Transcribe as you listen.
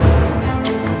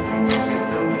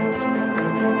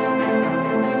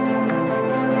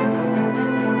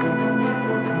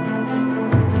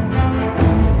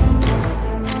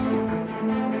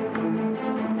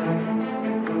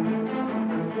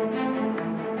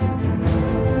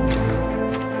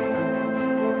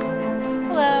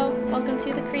Hello, welcome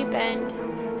to The Creep End.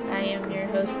 I am your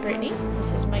host, Brittany.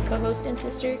 This is my co-host and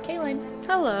sister, Kaylin.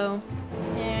 Hello.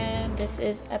 And this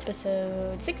is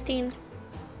episode 16,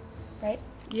 right?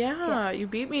 Yeah, you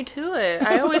beat me to it.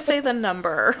 I always say the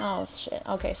number. Oh, shit.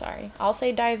 Okay, sorry. I'll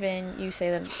say dive in, you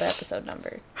say the episode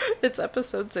number. It's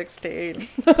episode 16.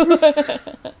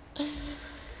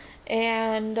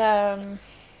 And,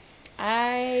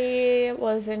 I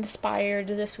was inspired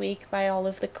this week by all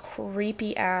of the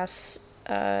creepy-ass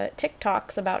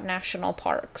TikToks about national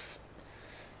parks.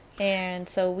 And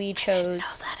so we chose... I didn't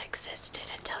know that existed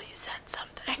until you said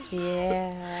something.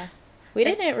 Yeah. We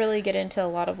didn't really get into a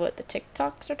lot of what the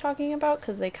TikToks are talking about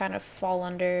because they kind of fall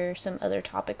under some other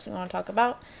topics we want to talk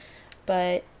about.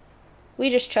 But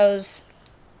we just chose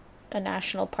a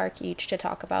national park each to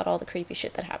talk about all the creepy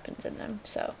shit that happens in them.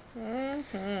 So,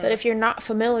 But if you're not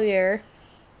familiar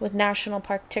with national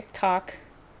park TikTok,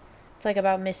 it's like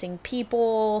about missing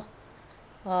people.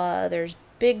 There's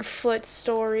Bigfoot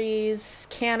stories.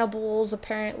 Cannibals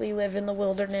apparently live in the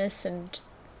wilderness and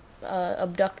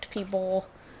abduct people.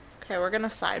 Okay, we're gonna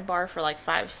sidebar for like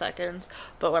 5 seconds.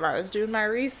 But when I was doing my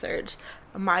research,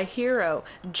 my hero,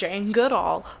 Jane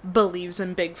Goodall, believes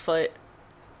in Bigfoot.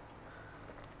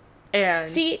 And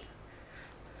See,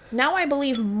 now I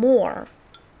believe more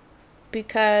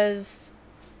because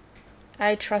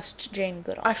I trust Jane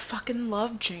Goodall. I fucking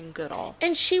love Jane Goodall.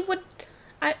 And she would,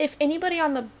 if anybody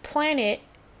on the planet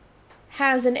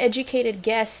has an educated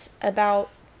guess about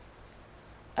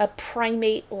a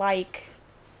primate-like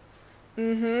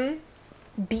being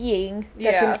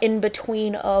that's Yeah. an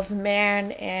in-between of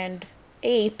man and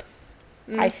ape,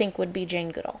 I think would be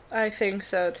Jane Goodall. I think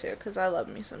so too, because I love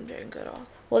me some Jane Goodall.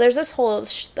 Well, there's this whole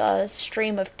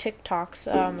stream of TikToks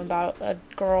about a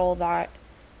girl that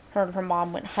her and her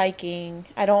mom went hiking.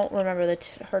 I don't remember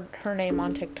her name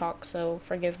on TikTok, so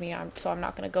forgive me. I'm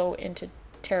not going to go into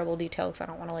terrible details because I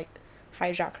don't want to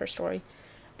hijack her story.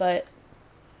 But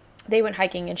they went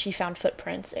hiking and she found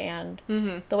footprints, and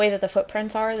the way that the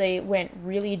footprints are, they went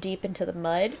really deep into the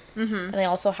mud, and they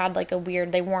also had a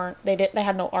weird. They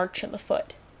had no arch in the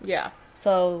foot. Yeah.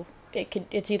 So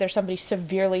it's either somebody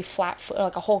severely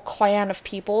like a whole clan of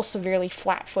people severely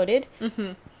flat-footed,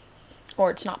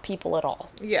 or it's not people at all.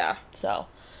 Yeah. So,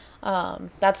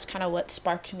 that's kind of what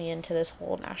sparked me into this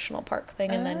whole national park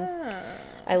thing, and then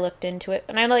I looked into it,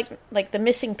 and I like the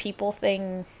missing people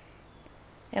thing,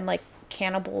 and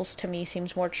cannibals to me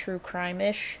seems more true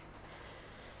crime-ish.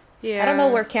 Yeah. I don't know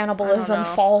where cannibalism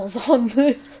falls on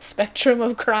the spectrum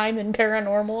of crime and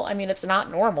paranormal. I mean, it's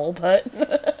not normal, but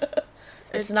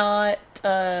it's not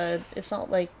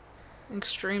like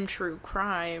extreme true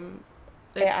crime.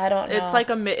 I don't know. It's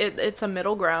it's a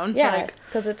middle ground. Yeah,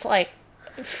 because it's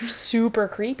super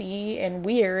creepy and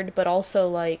weird, but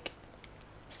also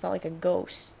it's not like a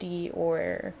ghosty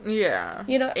or yeah,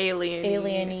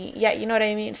 alien-y. Yeah, you know what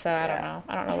I mean. So I don't know.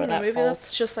 I don't know where that maybe falls.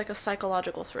 That's just like a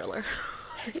psychological thriller.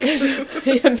 Yeah,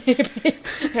 maybe.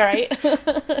 Right.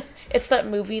 It's that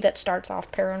movie that starts off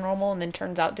paranormal and then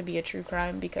turns out to be a true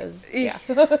crime because yeah.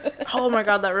 Oh my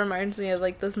god, that reminds me of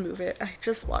this movie. I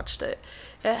just watched it.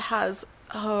 It has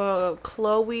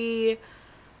Chloe.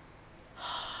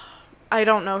 I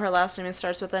don't know her last name. It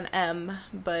starts with an M,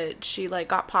 but she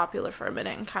got popular for a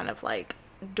minute and kind of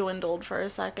dwindled for a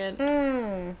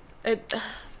second.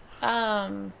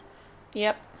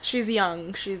 Yep. She's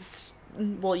young. She's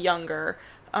younger.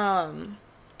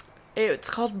 It's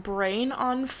called Brain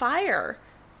on Fire.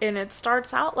 And it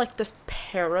starts out this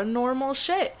paranormal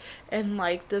shit. And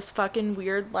this fucking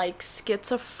weird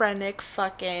schizophrenic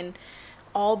fucking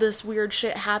all this weird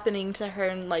shit happening to her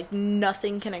and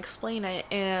nothing can explain it,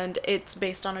 and it's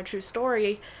based on a true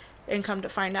story, and come to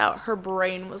find out her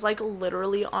brain was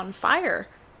literally on fire.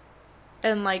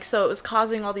 And so it was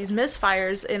causing all these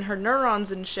misfires in her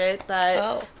neurons and shit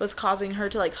that was causing her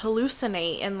to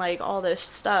hallucinate and all this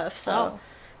stuff. So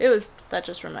that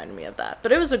just reminded me of that.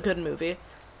 But it was a good movie.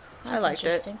 I liked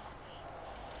it. Do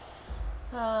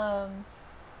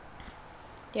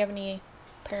you have any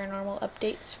paranormal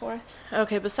updates for us?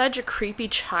 Okay, besides your creepy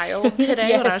child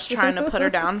today when I was trying to put her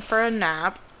down for a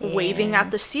nap, waving at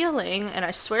the ceiling, and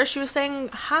I swear she was saying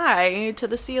hi to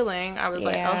the ceiling. I was oh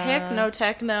heck no,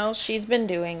 techno. She's been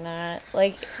doing that.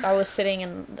 I was sitting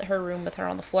in her room with her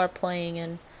on the floor playing,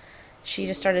 and she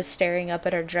just started staring up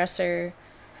at her dresser,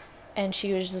 and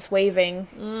she was just waving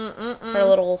her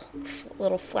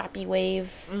little flappy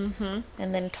wave, and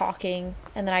then talking,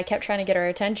 and then I kept trying to get her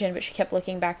attention, but she kept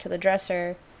looking back to the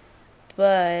dresser.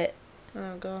 But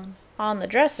oh god, on the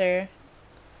dresser,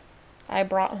 I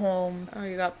brought home. Oh,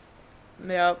 you got,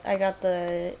 yep. I got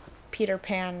the Peter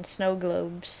Pan snow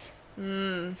globes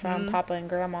from Papa and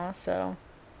Grandma, so...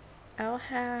 Oh,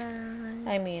 hi.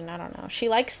 I mean, I don't know. She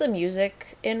likes the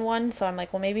music in one, so I'm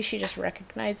like, well, maybe she just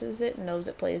recognizes it and knows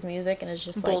it plays music and is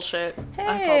just like... Bullshit.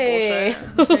 Hey. I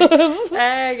call bullshit.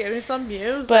 Hey, give me some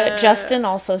music. But Justin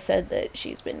also said that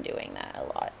she's been doing that a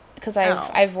lot. Because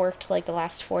I've worked, like, the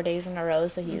last 4 days in a row,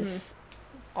 so he's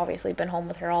obviously been home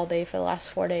with her all day for the last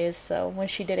 4 days. So when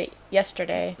she did it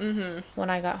yesterday, when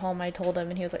I got home, I told him,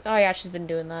 and he was like, oh, yeah, she's been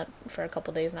doing that for a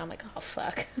couple days. And I'm like, oh,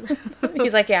 fuck.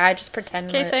 He's like, yeah, I just pretend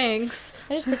Okay, thanks.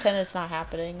 I just pretend it's not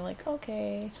happening. I'm like,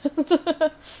 okay.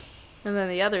 And then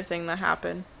the other thing that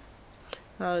happened,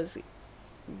 I was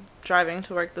driving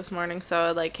to work this morning, so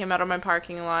I, like, came out of my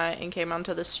parking lot and came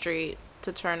onto the street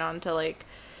to turn onto, like,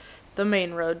 the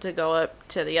main road to go up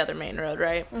to the other main road,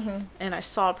 right? And I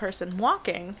saw a person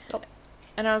walking,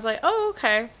 and I was like, oh,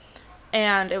 okay.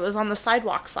 And it was on the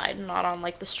sidewalk side, not on,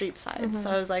 like, the street side.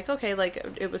 So I was like, okay, like,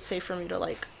 it was safe for me to,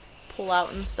 like, pull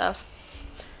out and stuff.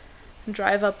 And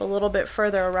drive up a little bit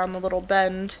further around the little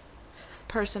bend.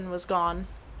 Person was gone.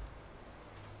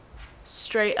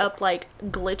 Straight up, like,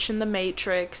 glitch in the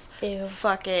Matrix. Ew.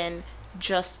 Fucking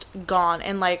just gone.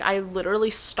 And, like, I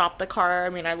literally stopped the car. I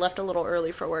mean, I left a little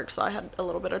early for work, so I had a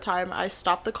little bit of time. I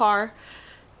stopped the car,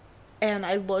 and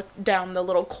I looked down the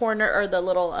little corner, or the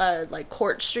little, like,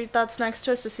 Court Street that's next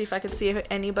to us to see if I could see if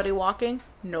anybody walking.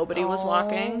 Nobody was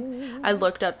walking. I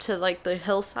looked up to, like, the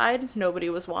hillside. Nobody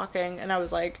was walking. And I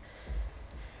was like,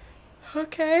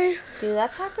 okay. Dude,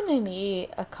 that's happened to me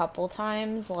a couple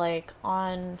times, like,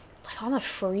 on the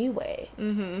freeway.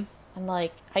 And,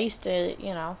 like, I used to,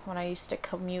 you know, when I used to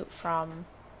commute from,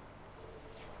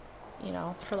 you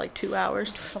know... For, like, 2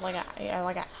 hours. For, like,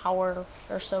 an hour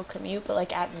or so commute. But,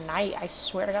 like, at night, I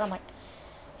swear to God, I'm like...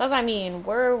 Does I mean,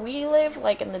 where we live,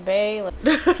 like, in the Bay, like,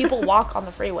 people walk on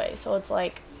the freeway. So it's,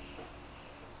 like...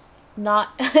 Not...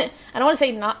 I don't want to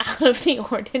say not out of the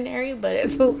ordinary, but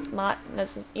it's not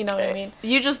necessarily... You know what I mean?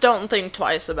 You just don't think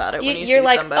twice about it when you You're see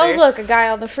like, somebody. oh, look, a guy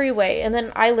on the freeway. And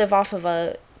then I live off of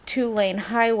a 2-lane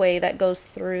highway that goes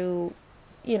through,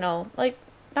 you know, like,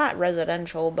 not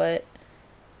residential, but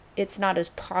it's not as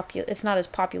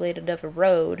populated of a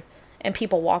road, and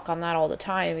people walk on that all the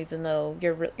time, even though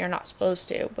you're not supposed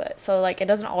to. But so, like, it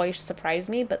doesn't always surprise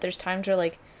me, but there's times where,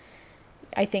 like,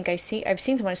 I think I've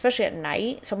seen someone, especially at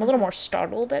night, so I'm a little more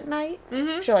startled at night.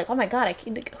 So you're like, oh my God,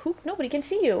 nobody can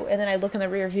see you, and then I look in the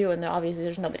rear view, and obviously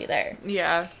there's nobody there.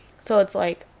 Yeah. So it's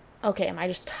like, okay, am I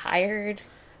just tired?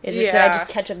 Did I just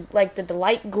catch did the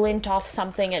light glint off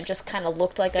something? It just kind of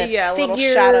looked like a figure. Little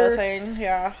shadow thing,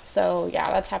 yeah. So,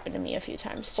 yeah, that's happened to me a few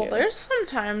times, too. Well, there's some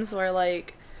times where,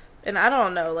 like, and I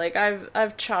don't know, like,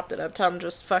 I've chopped it up till I'm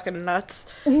just fucking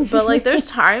nuts. But, like,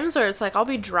 there's times where it's, like, I'll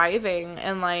be driving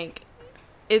and, like,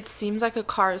 it seems like a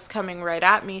car is coming right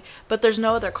at me, but there's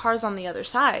no other cars on the other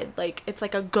side. Like, it's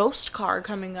like a ghost car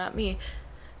coming at me.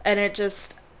 And it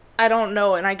just... I don't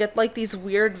know, and I get, like, these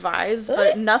weird vibes,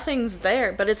 but nothing's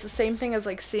there. But it's the same thing as,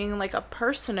 like, seeing, like, a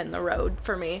person in the road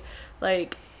for me.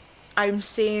 Like, I'm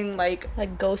seeing, like...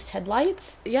 Like ghost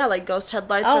headlights? Yeah, like ghost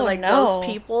headlights or, like, ghost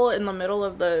people in the middle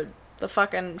of the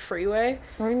fucking freeway.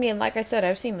 I mean, like I said,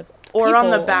 I've seen the or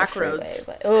on the back roads,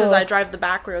 because I drive the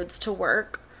back roads to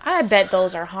work. I bet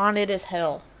those are haunted as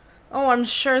hell. Oh, I'm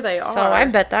sure they are. So I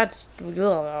bet that's...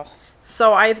 Ugh.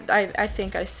 So I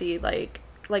think I see, like...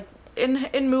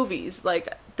 In movies,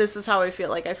 like, this is how I feel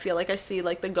like I see,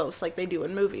 like, the ghosts like they do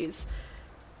in movies,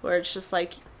 where it's just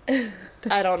like,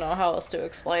 I don't know how else to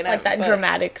explain like it. Like that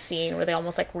dramatic scene where they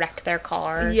almost, like, wreck their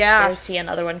car. Yeah. They see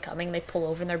another one coming, they pull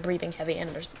over and they're breathing heavy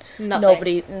and there's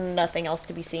nothing else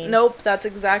to be seen. Nope, that's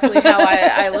exactly how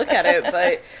I look at it,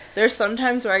 but there's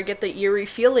sometimes where I get the eerie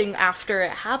feeling after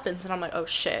it happens and I'm like, oh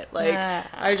shit, like,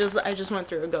 I just went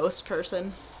through a ghost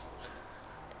person.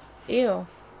 Ew,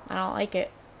 I don't like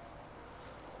it.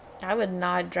 I would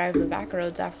not drive the back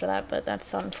roads after that, but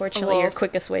that's unfortunately your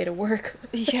quickest way to work.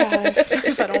 Yeah,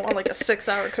 if I don't want, like, a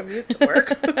 6-hour commute to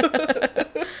work.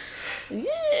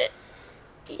 Yeah.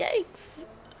 Yikes.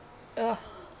 Ugh.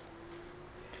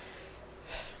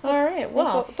 Alright,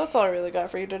 well. That's all I really got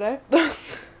for you today.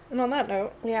 And on that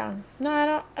note. Yeah. No,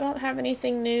 I don't have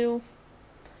anything new.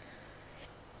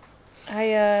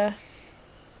 I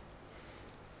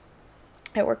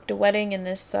worked a wedding in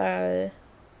this,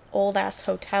 old ass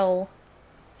hotel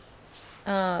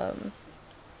that's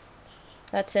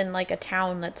in, like, a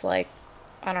town that's, like,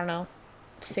 I don't know,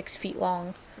 6 feet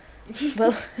long.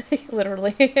 But, like,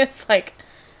 literally it's like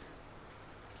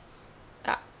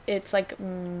I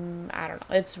don't know,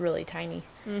 it's really tiny.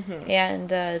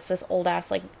 And it's this old ass,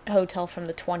 like, hotel from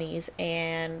the 20s,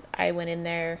 and I went in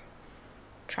there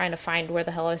trying to find where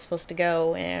the hell I was supposed to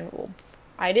go, and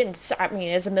I mean,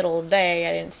 it's the middle of the day,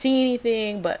 I didn't see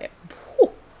anything, but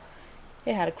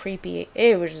it had a creepy,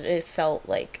 it felt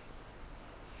like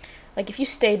if you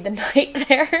stayed the night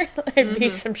there, there'd be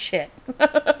some shit.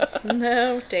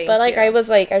 No, thank But, like, you. I was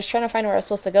trying to find where I was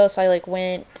supposed to go, so I, like,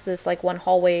 went to this, like, one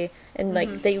hallway, and,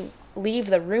 like, they leave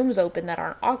the rooms open that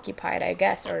aren't occupied, I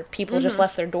guess, or people just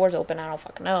left their doors open, I don't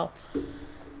fucking know.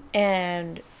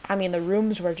 And, I mean, the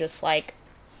rooms were just, like,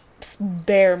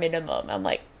 bare minimum. I'm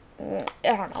like, I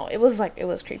don't know. It was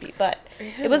creepy, but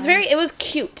it was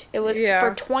cute. It was,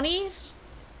 for 20s,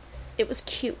 it was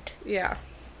cute. Yeah.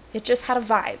 It just had a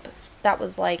vibe that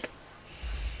was like,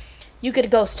 you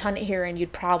could ghost hunt here and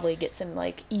you'd probably get some,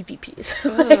 like, EVPs.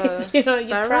 Like, you know,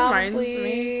 you'd that probably... reminds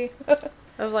me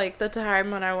of, like, the time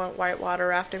when I went whitewater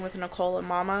rafting with Nicole and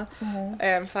Mama,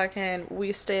 and fucking,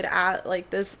 we stayed at,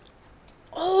 like, this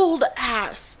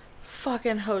old-ass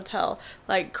fucking hotel.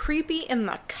 Like, creepy in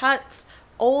the cuts,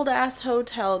 old-ass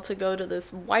hotel to go to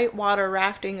this whitewater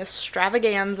rafting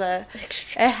extravaganza.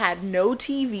 It had no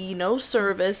TV, no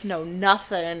service, no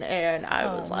nothing, and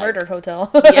I was like... Murder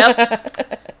hotel.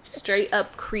 Yep. Straight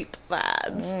up creep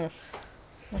vibes.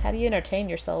 How do you entertain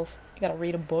yourself? You gotta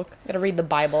read a book. You gotta read the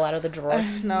Bible out of the drawer.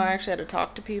 No, I actually had to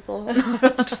talk to people.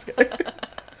 I'm just kidding.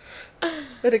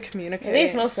 Had to communicate. At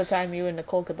least most of the time you and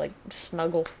Nicole could, like,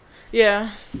 snuggle.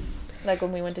 Yeah. Like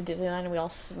when we went to Disneyland and we all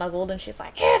snuggled and she's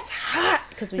like, it's hot!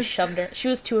 Because we shoved her. She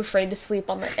was too afraid to sleep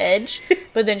on the edge,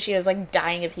 but then she was, like,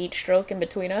 dying of heat stroke in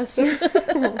between us.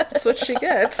 That's what she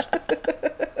gets.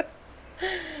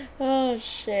 Oh,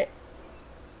 shit.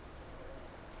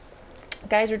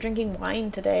 Guys, we're drinking wine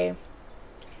today.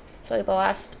 I feel like the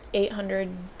last 800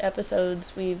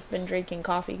 episodes we've been drinking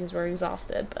coffee because we're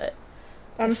exhausted, but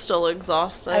I'm still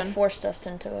exhausted. I forced us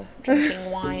into drinking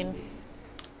wine.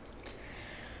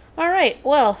 All right,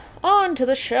 well, on to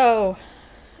the show.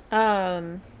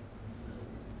 Yeah,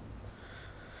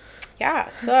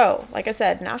 so, like I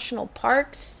said, national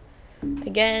parks.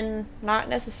 Again, not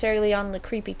necessarily on the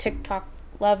creepy TikTok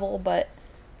level, but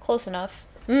close enough.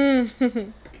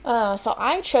 So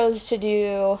I chose to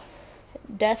do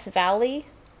Death Valley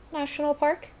National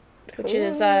Park, which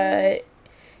is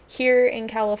here in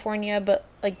California, but,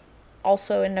 like,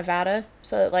 also in Nevada.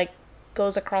 So it, like,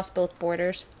 goes across both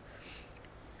borders.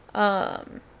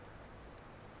 And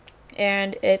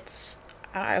it's,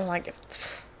 I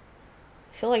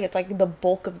feel like it's, like, the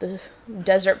bulk of the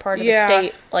desert part of the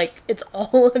state. Like, it's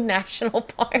all a national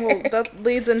park. Well, that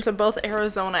leads into both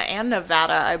Arizona and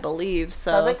Nevada, I believe,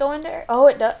 so... Does it go into... Oh,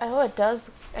 it does. Oh, it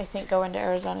does, I think, go into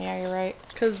Arizona. Yeah, you're right.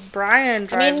 Because Brian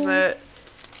drives it.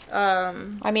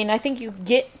 I mean, I think you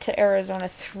get to Arizona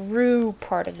through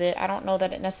part of it. I don't know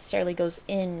that it necessarily goes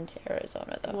into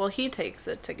Arizona, though. Well, he takes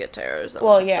it to get to Arizona.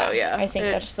 Well, yeah. So, yeah. I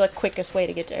think that's the quickest way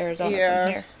to get to Arizona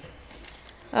from here.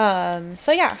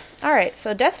 So yeah. Alright,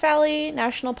 so Death Valley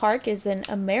National Park is an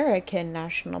American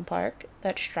national park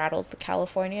that straddles the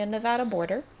California and Nevada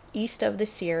border, east of the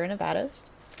Sierra Nevadas.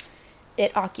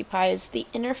 It occupies the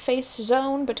interface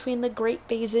zone between the Great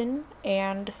Basin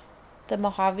and the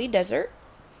Mojave Desert.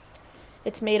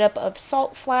 It's made up of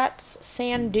salt flats,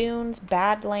 sand dunes,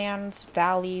 badlands,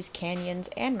 valleys, canyons,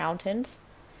 and mountains.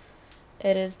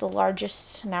 It is the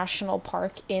largest national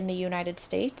park in the United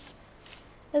States,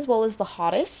 as well as the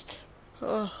hottest,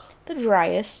 the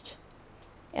driest,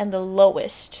 and the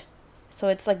lowest. So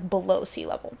it's, like, below sea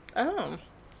level. Oh.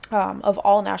 Of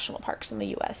all national parks in the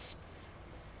U.S.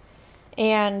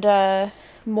 And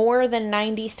more than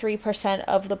 93%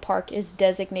 of the park is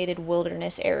designated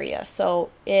wilderness area. So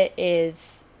it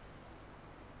is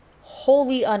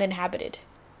wholly uninhabited.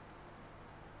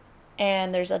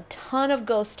 And there's a ton of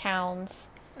ghost towns,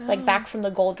 like, back from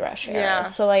the Gold Rush era. Yeah.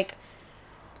 So, like,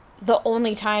 the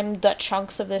only time that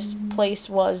chunks of this place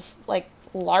was, like,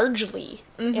 largely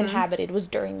inhabited was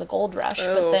during the Gold Rush.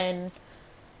 But then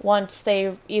once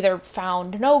they either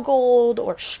found no gold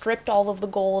or stripped all of the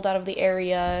gold out of the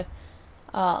area,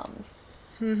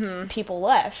 people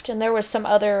left. And there was some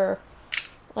other,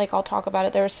 like, I'll talk about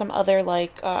it, there was some other,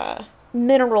 like,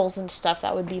 minerals and stuff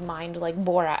that would be mined, like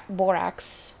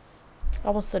borax. I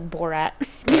almost said Borat.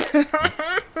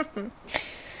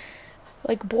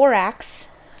 Like borax.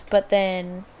 But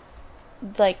then,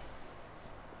 like,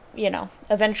 you know,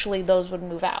 eventually those would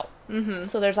move out. Mm-hmm.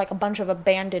 So there's, like, a bunch of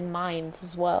abandoned mines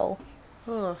as well.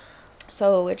 Ugh.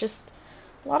 So it just,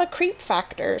 a lot of creep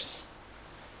factors.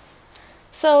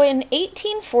 So in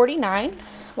 1849,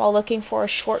 while looking for a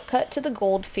shortcut to the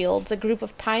gold fields, a group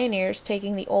of pioneers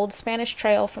taking the old Spanish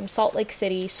Trail from Salt Lake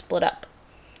City split up.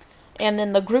 And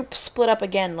then the group split up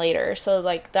again later. So,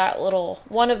 like, that little,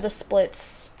 one of the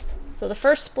splits So the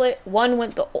first split, one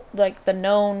went the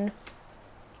known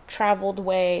traveled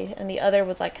way, and the other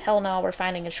was like, hell no, we're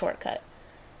finding a shortcut.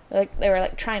 Like they were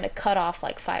like trying to cut off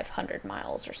like 500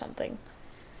 miles or something.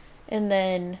 And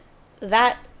then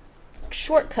that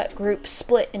shortcut group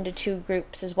split into two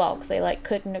groups as well because they like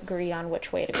couldn't agree on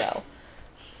which way to go.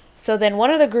 So then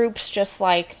one of the groups just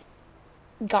like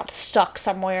got stuck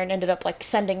somewhere and ended up like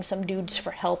sending some dudes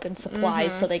for help and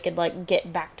supplies so they could like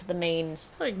get back to the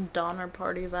mains. Like Donner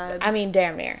Party vibes. I mean,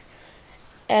 damn near.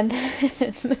 And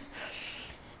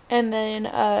then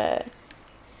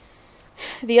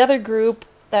the other group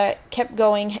that kept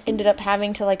going ended up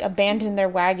having to like abandon their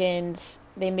wagons.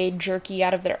 They made jerky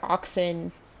out of their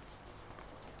oxen,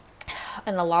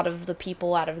 and a lot of the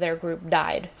people out of their group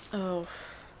died. Oh.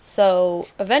 So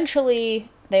eventually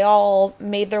they all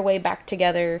made their way back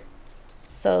together.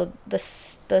 So the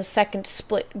second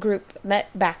split group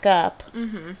met back up.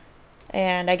 Mm-hmm.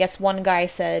 And I guess one guy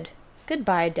said,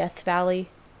 "Goodbye, Death Valley."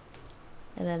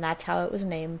 And then that's how it was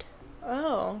named.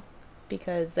 Oh.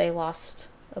 Because they lost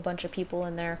a bunch of people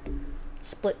in their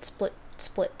split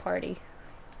party.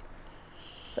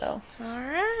 So.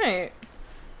 Alright.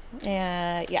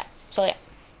 Yeah. So,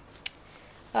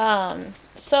 yeah.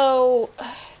 So,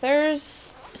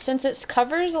 since it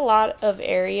covers a lot of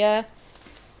area,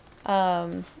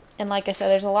 and like I said,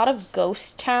 there's a lot of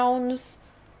ghost towns.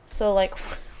 So, like,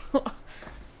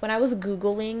 when I was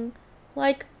Googling,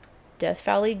 like, Death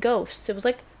Valley ghosts, it was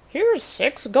like, here's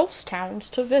 6 ghost towns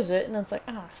to visit. And it's like,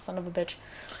 oh, son of a bitch.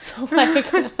 So, like...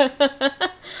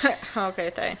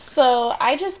 Okay, thanks. So,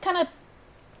 I just kind of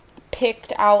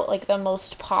picked out, like, the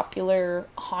most popular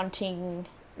haunting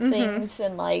things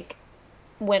and, like,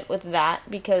 went with that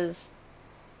because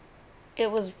it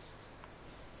was... I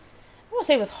don't want to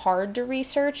say it was hard to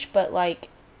research, but, like,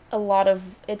 you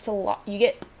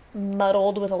get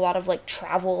muddled with a lot of, like,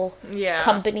 travel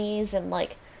companies and,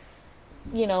 like,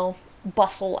 you know,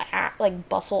 bustle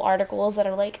articles that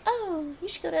are like, oh, you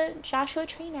should go to Joshua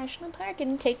Tree National Park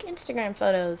and take Instagram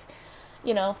photos,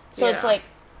 you know? So it's like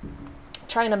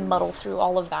trying to muddle through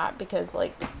all of that because,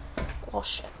 like, oh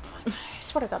shit, I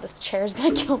swear to God, this chair is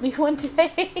gonna kill me one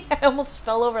day. I almost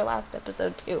fell over last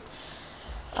episode too.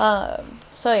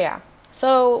 So yeah.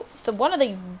 So one of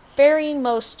the very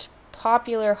most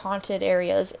popular haunted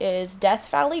areas is Death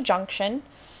Valley Junction.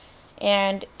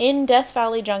 And in Death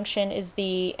Valley Junction is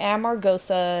the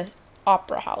Amargosa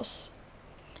Opera House.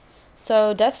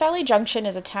 So Death Valley Junction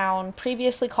is a town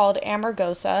previously called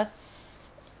Amargosa.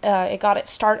 It got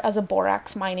its start as a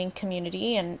borax mining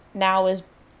community and now is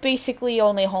basically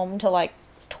only home to like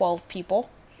 12 people.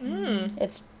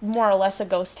 It's more or less a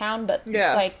ghost town, but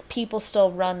like people still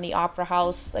run the opera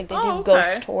house. Like they do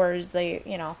ghost tours. They,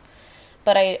 you know,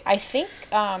 but I think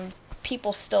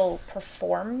people still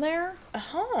perform there.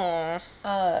 Oh.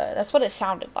 That's what it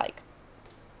sounded like.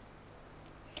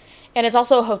 And it's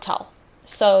also a hotel.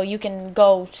 So you can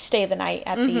go stay the night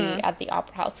at the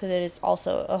opera house because it is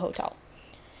also a hotel.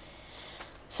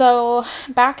 So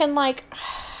back in like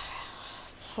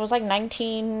it was like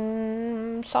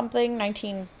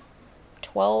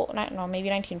 1912, no, maybe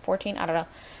 1914, I don't know.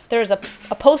 There was a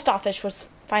post office was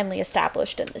finally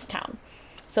established in this town.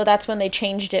 So that's when they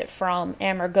changed it from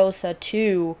Amargosa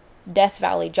to Death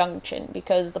Valley Junction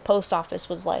because the post office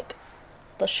was like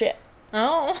the shit.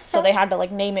 Oh. So they had to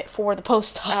like name it for the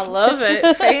post office. I love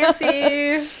it.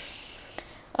 Fancy.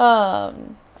 I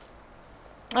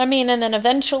mean, and then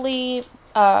eventually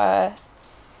there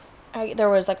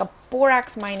was like a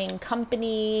borax mining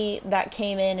company that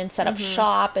came in and set up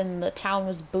shop, and the town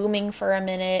was booming for a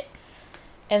minute.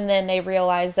 And then they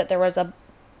realized that there was a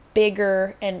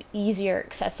bigger and easier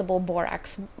accessible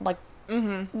borax like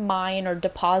mine or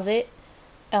deposit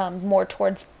more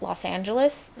towards Los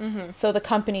Angeles. So the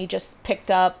company just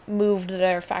picked up, moved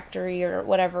their factory or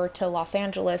whatever to Los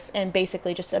Angeles and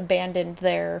basically just abandoned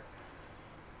their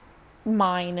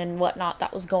mine and whatnot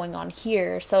that was going on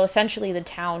here. So essentially the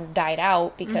town died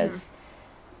out because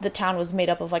the town was made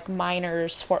up of like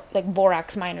miners, for like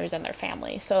borax miners and their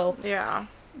family. So yeah,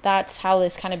 that's how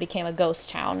this kind of became a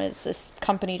ghost town, is this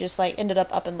company just like ended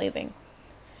up and leaving.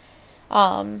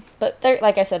 But there,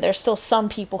 like I said, there's still some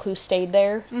people who stayed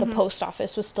there. The post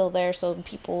office was still there, so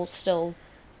people still,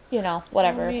 you know,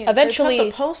 whatever. I mean, Eventually, they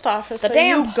put the post office. So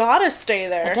you gotta stay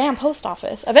there. The damn post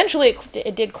office. Eventually,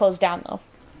 it did close down though.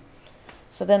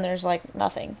 So then there's like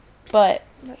nothing. But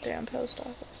that damn post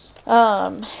office.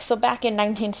 So back in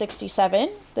 1967,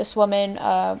 this woman,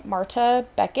 Marta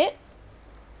Beckett,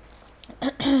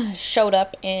 showed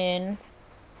up in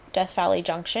Death Valley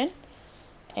Junction.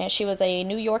 And she was a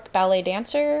New York ballet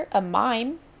dancer, a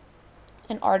mime,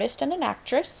 an artist, and an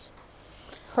actress.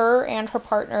 her and her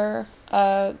partner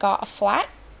got a flat,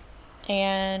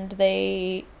 and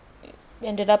they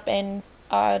ended up in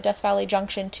Death Valley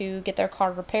Junction to get their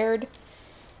car repaired,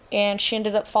 and she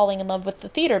ended up falling in love with the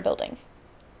theater building.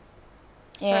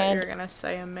 And you're gonna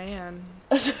say a man.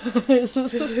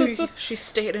 She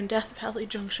stayed in Death Valley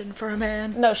Junction for a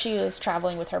man. No, she was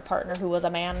traveling with her partner, who was a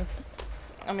man.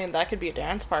 I mean, that could be a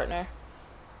dance partner.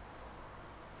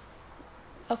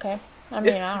 Okay. I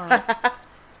mean, I don't know.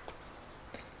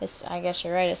 I guess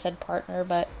you're right, it said partner,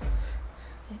 but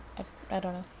I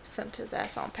don't know. Sent his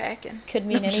ass on packing. Could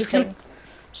mean anything.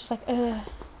 She's like,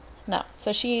 no.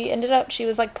 So she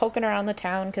was like poking around the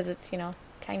town, because it's,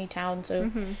 tiny town, so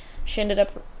she ended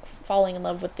up falling in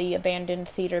love with the abandoned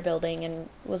theater building, and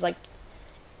was like,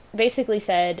 basically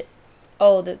said,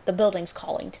 oh, the building's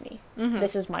calling to me.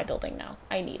 This is my building now.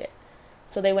 I need it.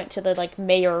 So they went to the, like,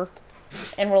 mayor,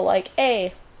 and were like,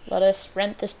 hey, let us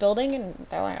rent this building, and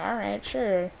they're like, all right,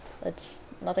 sure,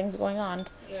 nothing's going on.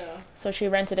 Yeah. So she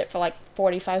rented it for like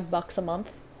 $45 a month.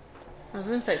 I was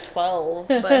gonna say 12,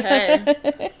 but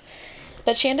hey.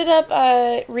 But she ended up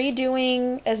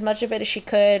redoing as much of it as she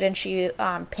could, and she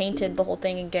painted the whole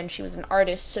thing again. She was an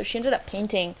artist, so she ended up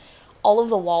painting all of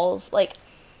the walls, like,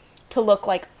 to look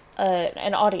like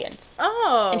an audience.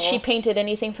 Oh. And she painted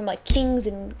anything from, like, kings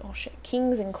and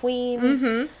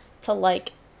queens to,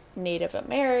 like, Native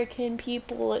American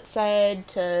people, it said,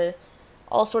 to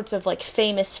all sorts of, like,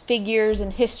 famous figures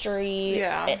in history.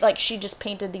 Yeah. Like, she just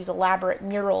painted these elaborate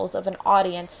murals of an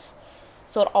audience,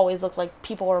 so it always looked like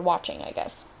people were watching, I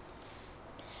guess.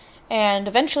 And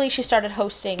eventually she started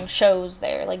hosting shows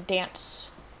there, like dance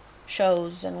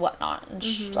shows and whatnot. And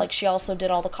she also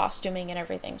did all the costuming and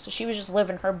everything. So she was just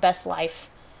living her best life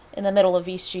in the middle of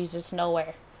East Jesus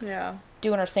nowhere. Yeah.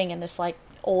 Doing her thing in this, like,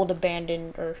 old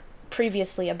abandoned or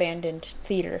previously abandoned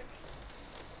theater.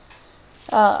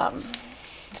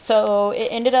 So it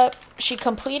ended up, she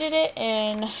completed it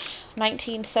in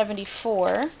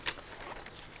 1974,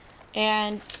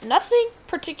 and nothing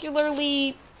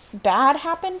particularly bad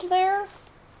happened there,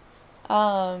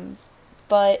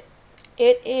 but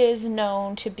it is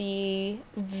known to be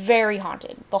very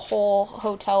haunted. The whole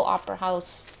hotel opera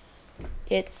house,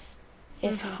 is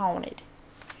haunted.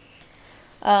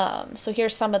 So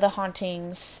here's some of the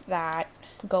hauntings that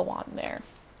go on there.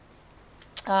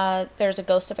 There's a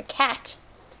ghost of a cat.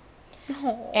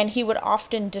 Oh. And he would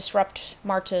often disrupt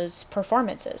Marta's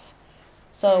performances.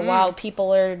 So while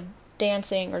people are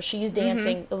dancing, or she's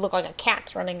dancing, it looked like a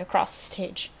cat's running across the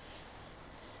stage.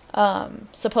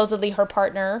 Supposedly her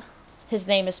partner, his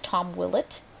name is Tom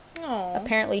Willett. Oh.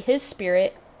 Apparently his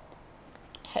spirit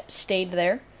stayed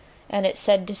there, and it's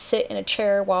said to sit in a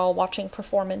chair while watching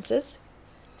performances.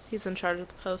 He's in charge of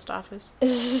the post office.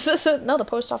 No, the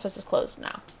post office is closed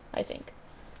now, I think.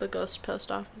 The ghost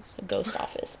post office. The ghost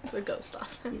office. The ghost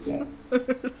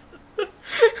office.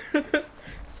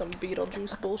 Some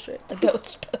Beetlejuice bullshit. The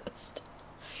ghost post.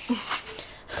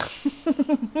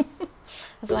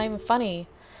 That's not even funny.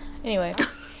 Anyway.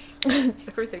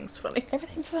 Everything's funny.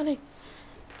 Everything's funny.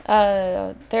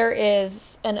 There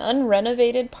is an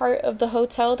unrenovated part of the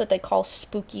hotel that they call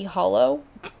Spooky Hollow.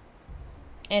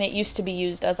 And it used to be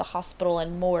used as a hospital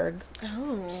and morgue.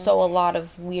 Oh. So a lot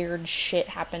of weird shit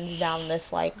happens down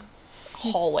this, like,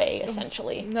 hallway,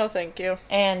 essentially. No, thank you.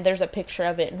 And there's a picture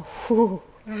of it, and whew,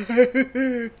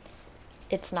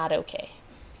 it's not okay.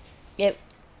 You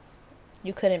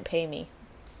couldn't pay me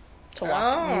to walk.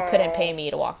 Oh. You couldn't pay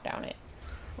me to walk down it.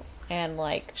 And,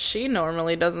 like, She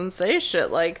normally doesn't say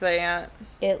shit like that.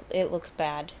 it looks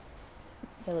bad.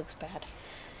 It looks bad.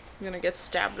 You're gonna get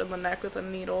stabbed in the neck with a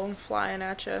needle flying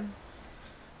at you.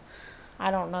 I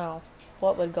don't know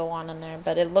what would go on in there,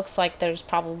 but it looks like there's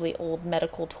probably old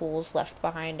medical tools left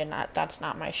behind, and that's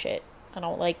not my shit. I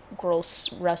don't like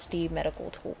gross, rusty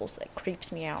medical tools. That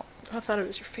creeps me out. I thought it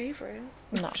was your favorite.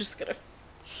 No. I'm just kidding.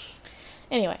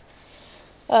 Anyway,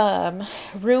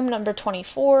 room number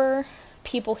 24,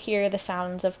 people hear the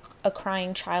sounds of a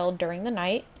crying child during the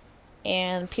night,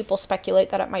 and people speculate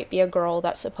that it might be a girl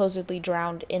that supposedly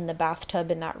drowned in the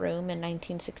bathtub in that room in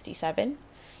 1967.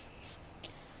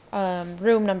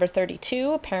 Room number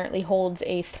 32 apparently holds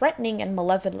a threatening and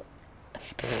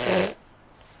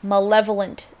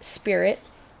malevolent spirit.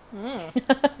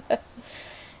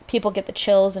 People get the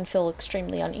chills and feel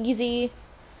extremely uneasy.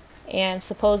 And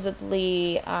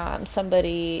supposedly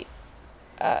somebody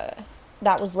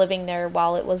that was living there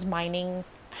while it was mining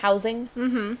housing,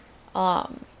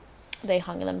 they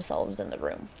hung themselves in the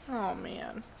room. Oh,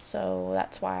 man. So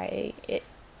that's why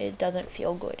it doesn't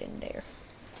feel good in there.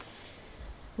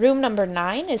 Room number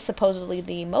 9 is supposedly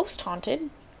the most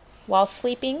haunted. While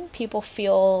sleeping, people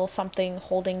feel something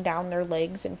holding down their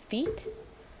legs and feet.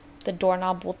 The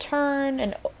doorknob will turn,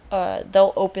 and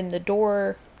they'll open the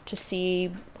door to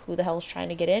see who the hell's trying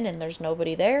to get in, and there's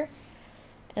nobody there.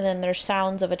 And then there's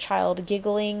sounds of a child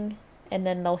giggling, and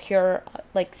then they'll hear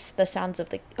like the sounds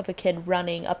of a kid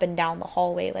running up and down the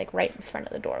hallway, like right in front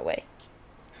of the doorway.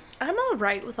 I'm all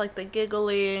right with like the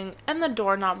giggling and the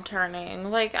doorknob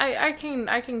turning. Like I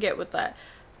can get with that.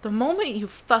 The moment you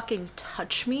fucking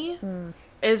touch me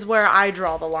is where I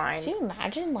draw the line. Can you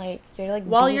imagine, like, you're like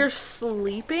while you're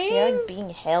sleeping? You're like being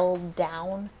held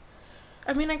down.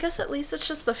 I mean, I guess at least it's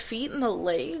just the feet and the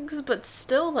legs, but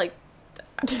still, like,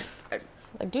 like,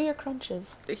 do your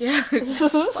crunches. Yeah,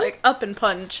 like up and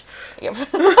punch.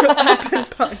 Yep. Up and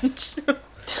punch.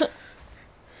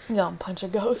 You gonna punch a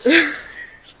ghost?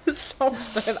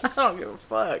 Something. I don't give a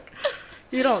fuck.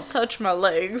 You don't touch my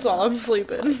legs while I'm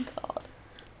sleeping. Oh my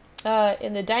God.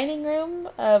 In the dining room,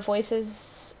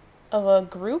 voices of a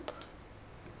group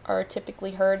are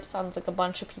typically heard. It sounds like a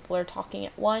bunch of people are talking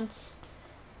at once,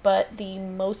 but the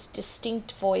most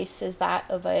distinct voice is that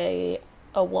of a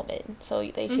woman.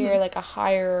 So they hear like a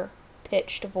higher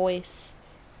pitched voice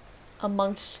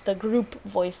amongst the group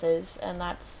voices, and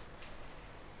that's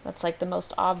like the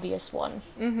most obvious one.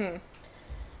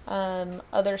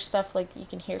 Other stuff, like you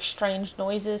can hear strange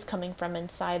noises coming from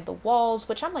inside the walls,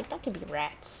 which I'm like, that could be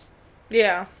rats.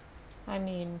 Yeah. I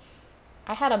mean,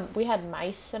 we had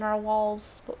mice in our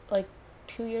walls like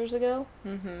 2 years ago,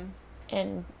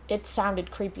 and it sounded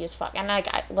creepy as fuck. And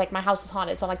like my house is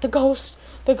haunted, so I'm like, the ghost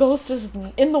is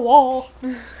in the wall.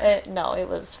 No, it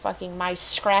was fucking mice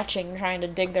scratching, trying to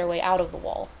dig their way out of the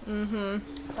wall. So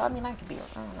I mean, that could be, I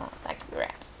don't know, that could be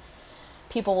rats.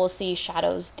 People will see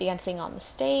shadows dancing on the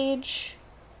stage.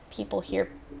 People hear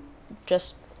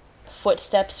just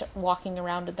footsteps walking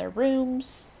around in their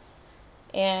rooms.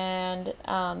 And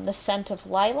the scent of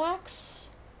lilacs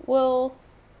will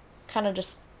kind of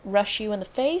just rush you in the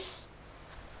face.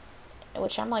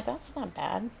 Which I'm like, that's not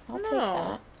bad. I'll take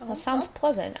that. That sounds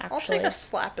pleasant, actually. I'll take a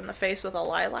slap in the face with a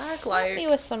lilac. Slap me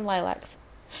with some lilacs.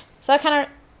 So that kind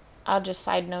of, I'll just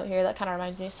side note here, that kind of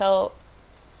reminds me. So,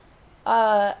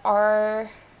 our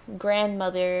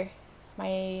grandmother,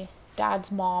 my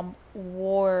dad's mom,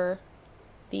 wore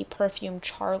the perfume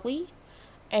Charlie.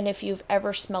 And if you've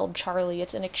ever smelled Charlie,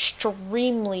 it's an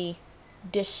extremely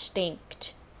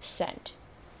distinct scent.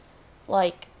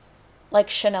 Like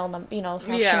Chanel,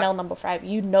 Chanel number 5.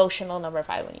 You know Chanel number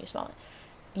 5 when you smell it.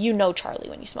 You know Charlie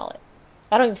when you smell it.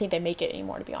 I don't even think they make it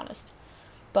anymore, to be honest.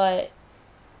 But,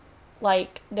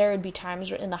 like, there would be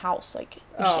times in the house, like,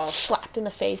 you get slapped in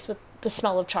the face with the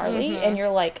smell of Charlie, and you're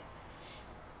like,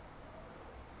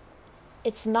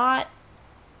 it's not,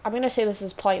 I'm going to say this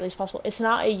as politely as possible, it's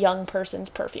not a young person's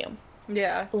perfume.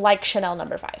 Yeah. Like Chanel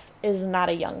number 5 is not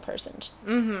a young person's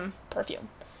perfume.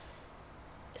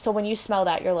 So when you smell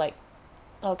that, you're like,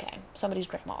 okay, somebody's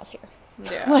grandma's here.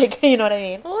 Yeah. Like, you know what I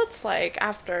mean? Well, it's like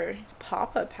after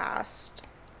Papa passed,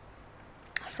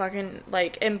 fucking,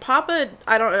 like, and Papa,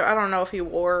 I don't know if he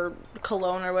wore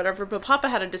cologne or whatever, but Papa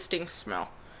had a distinct smell.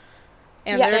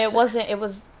 And yeah, it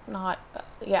was not,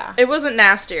 yeah. It wasn't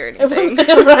nasty or anything.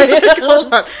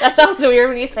 That sounds weird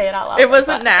when you say it out loud. It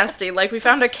wasn't nasty. Like, we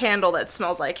found a candle that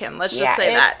smells like him. Let's just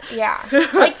say that. Yeah.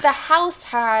 Like, the house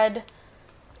had,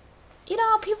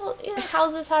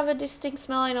 houses have a distinct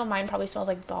smell. I know mine probably smells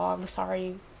like dog.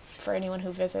 Sorry for anyone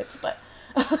who visits, but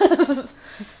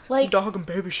like dog and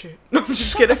baby shit. No, I'm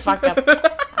just kidding. Fuck up.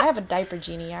 I have a diaper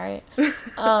genie, alright?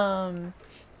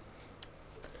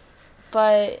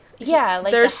 But yeah,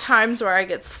 like there's times where I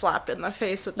get slapped in the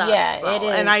face with that smell,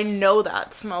 and I know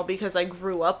that smell because I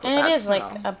grew up with that smell. And it is like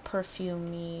a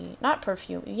perfumey, not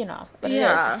perfume, but it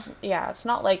is. Yeah, it's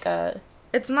not like a.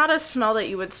 It's not a smell that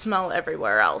you would smell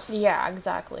everywhere else. Yeah,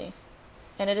 exactly.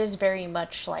 And it is very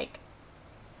much like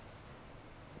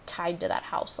tied to that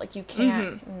house. Like you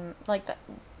can't like that.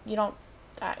 You don't.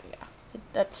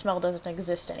 That smell doesn't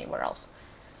exist anywhere else.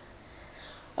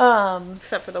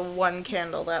 Except for the one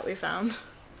candle that we found.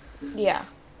 Yeah.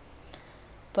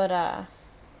 But I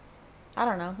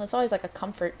don't know. It's always like a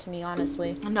comfort to me,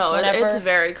 honestly. No, it's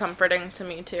very comforting to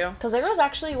me too. Because there was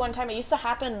actually one time, it used to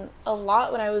happen a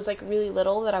lot when I was like really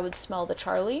little, that I would smell the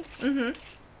Charlie.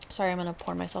 Sorry, I'm gonna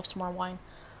pour myself some more wine.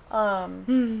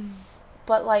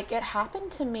 But like it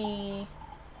happened to me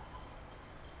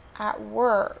at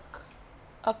work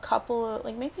a couple of,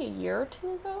 like maybe a year or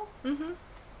two ago.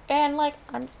 And like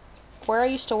where I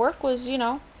used to work was,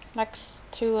 next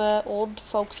to a old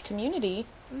folks community.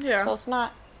 Yeah. So it's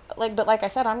not like, but like I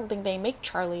said, I don't think they make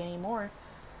Charlie anymore.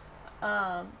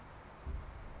 But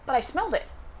I smelled it.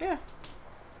 Yeah.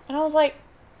 And I was like,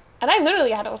 And I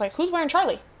literally I was like, who's wearing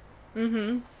Charlie?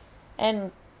 Mm-hmm.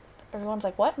 And everyone's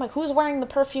like, what? I'm like, who's wearing the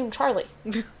perfume Charlie?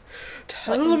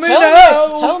 Tell me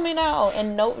now. Tell me now.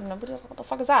 And nobody was like, what the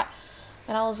fuck is that?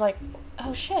 And I was like,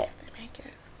 oh shit. Make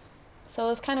it. So it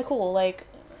was kind of cool. Like,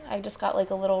 I just got like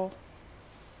a little,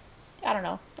 I don't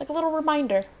know, like a little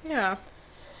reminder. Yeah.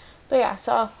 But yeah,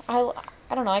 so I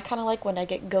don't know. I kind of like when I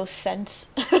get ghost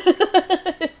scents.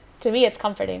 To me, it's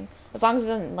comforting. As long as it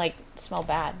doesn't like smell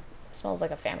bad. It smells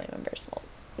like a family member smell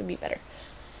would be better.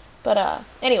 But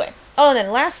anyway. Oh, and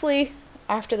then lastly,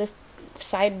 after this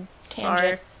side tangent,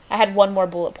 Sorry. I had one more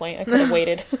bullet point. I could have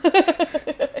waited.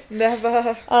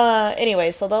 Never.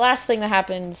 Anyway, so the last thing that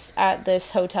happens at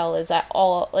this hotel is that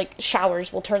all like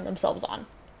showers will turn themselves on.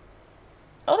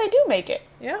 Oh, they do make it.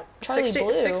 Yep. Charlie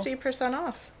Blue. 60%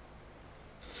 off.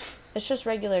 It's just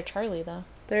regular Charlie though.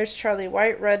 There's Charlie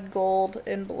white, red, gold,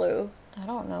 and blue. I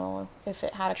don't know if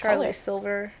it had a Charlie color.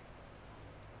 silver.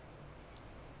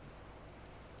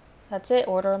 That's it.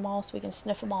 Order them all so we can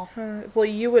sniff them all. Well,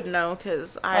 you would know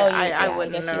because I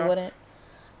wouldn't I guess know. you wouldn't.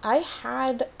 I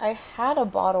had a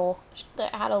bottle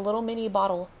that had a little mini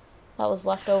bottle that was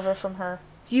left over from her.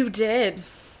 You did.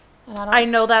 And I don't. I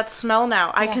know that smell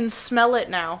now. I Yeah. can smell it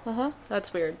now. Uh-huh.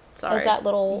 That's weird. Sorry. Like that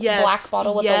little Yes, black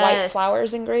bottle with the white yes.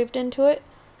 flowers engraved into it.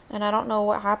 And I don't know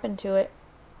what happened to it.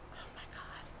 Oh my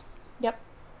god. Yep.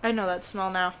 I know that smell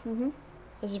now. Mm-hmm.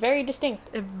 It's very distinct.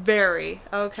 Very.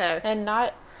 Okay. And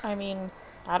not, I mean,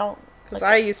 I don't. Because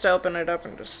like I used to open it up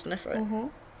and just sniff it. Mm-hmm.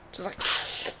 Just like.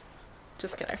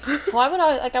 Just kidding. Why would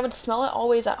I would smell it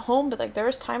always at home, but like there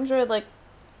was times where like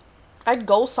I'd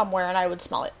go somewhere and I would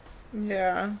smell it.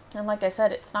 Yeah. And like I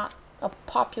said, it's not a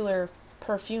popular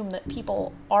perfume that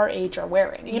people our age are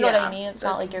wearing. You know what I mean? It's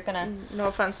not like you're gonna. No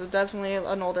offense, it's definitely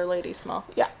an older lady smell.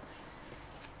 Yeah.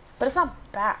 But it's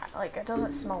not bad. Like it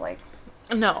doesn't smell like.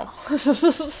 No.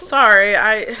 Sorry,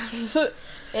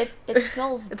 It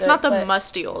smells. It's good, not the but...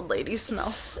 musty old lady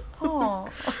smell. Oh.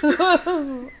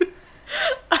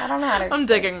 I don't know how to. I'm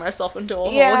digging myself into a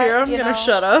hole Yeah, here. I'm you gonna know,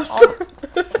 shut up.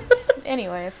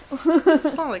 Anyways.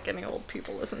 It's not like any old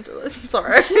people listen to this. It's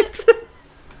alright.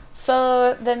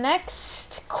 So the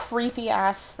next creepy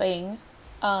ass thing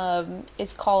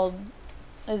is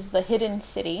the Hidden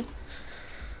City.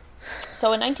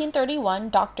 So in 1931,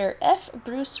 Dr. F.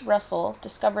 Bruce Russell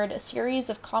discovered a series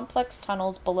of complex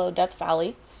tunnels below Death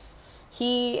Valley.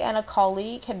 He and a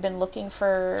colleague had been looking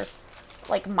for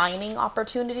like mining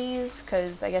opportunities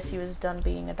because I guess he was done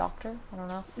being a doctor. I don't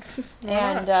know.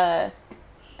 And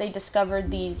they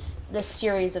discovered this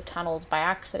series of tunnels by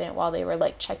accident while they were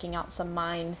like checking out some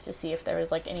mines to see if there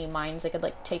was like any mines they could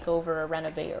like take over or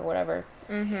renovate or whatever.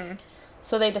 Mm-hmm.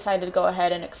 So they decided to go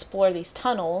ahead and explore these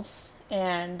tunnels,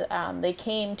 and they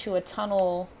came to a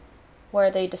tunnel where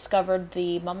they discovered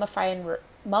the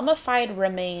mummified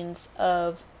remains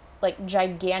of like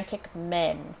gigantic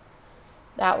men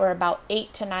that were about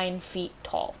 8 to 9 feet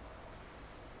tall.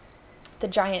 The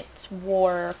giants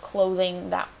wore clothing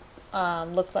that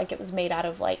looked like it was made out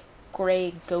of like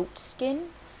gray goat skin,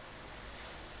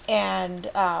 and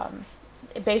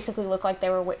it basically looked like they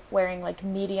were wearing like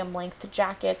medium length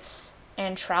jackets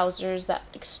and trousers that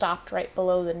like stopped right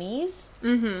below the knees.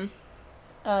 Mm-hmm.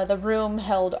 The room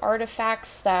held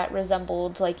artifacts that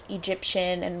resembled like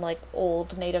Egyptian and like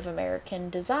old Native American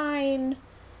design,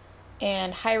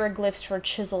 and hieroglyphs were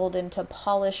chiseled into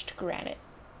polished granite.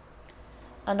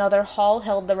 Another hall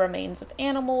held the remains of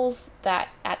animals that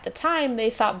at the time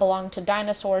they thought belonged to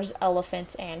dinosaurs,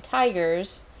 elephants, and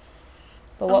tigers.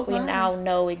 But what we now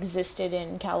know existed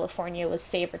in California was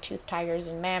saber-toothed tigers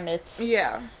and mammoths.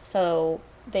 Yeah. So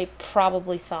they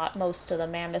probably thought most of the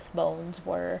mammoth bones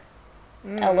were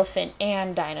elephant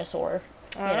and dinosaur.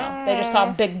 You know, they just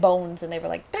saw big bones and they were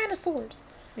like, dinosaurs!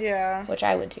 Yeah. Which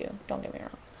I would too, don't get me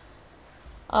wrong.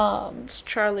 It's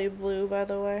Charlie Blue, by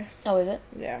the way. Oh, is it?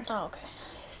 Yeah. Oh, okay.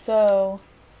 So...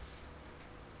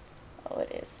 Oh,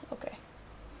 it is. Okay.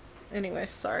 Anyways,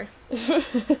 sorry.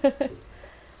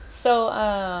 So,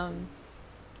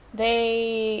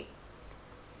 they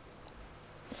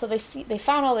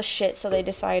found all this shit, so they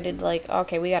decided, like,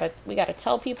 okay, we gotta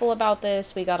tell people about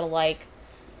this, we gotta, like,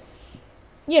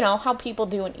 you know, how people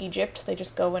do in Egypt, they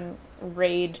just go and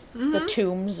raid the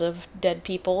tombs of dead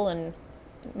people and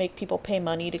make people pay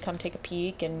money to come take a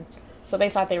peek, and so they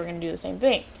thought they were gonna do the same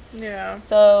thing. Yeah.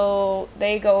 So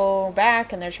they go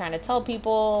back and they're trying to tell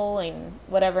people and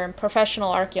whatever, and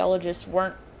professional archaeologists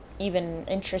weren't even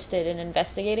interested in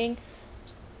investigating,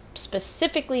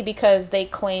 specifically because they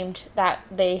claimed that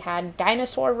they had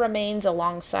dinosaur remains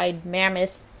alongside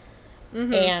mammoth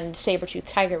and saber-toothed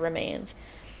tiger remains.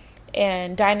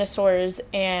 and dinosaurs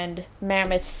and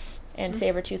mammoths and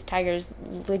saber-toothed tigers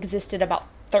existed about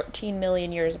 13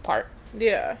 million years apart.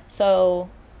 Yeah. So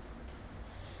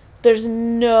there's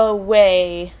no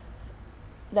way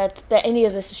that any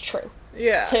of this is true.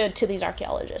 Yeah. To these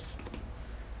archaeologists.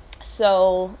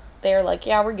 So they're like,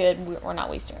 yeah, we're good. We're not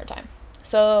wasting our time.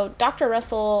 So Dr.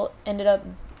 Russell ended up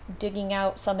digging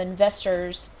out some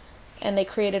investors, and they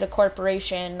created a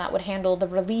corporation that would handle the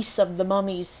release of the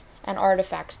mummies and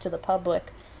artifacts to the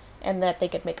public, and that they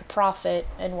could make a profit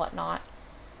and whatnot.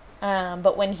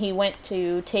 But when he went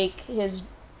to take his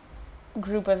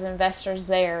group of investors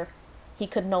there, he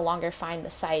could no longer find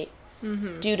the site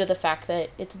due to the fact that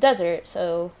it's desert,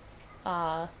 so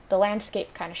the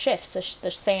landscape kind of shifts.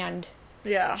 The sand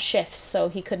shifts, so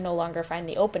he could no longer find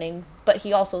the opening, but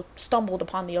he also stumbled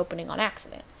upon the opening on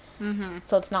accident.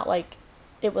 So it's not like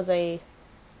it wasn't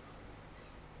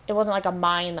like a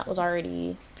mine that was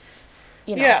already,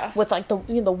 with like the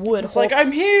wood. It's like,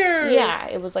 I'm here! Yeah,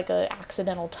 it was like a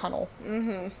accidental tunnel.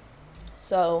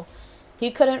 So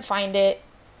he couldn't find it,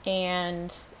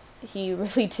 and he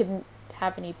really didn't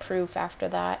have any proof after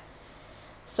that.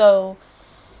 So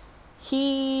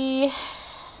he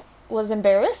was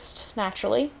embarrassed,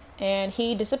 naturally, and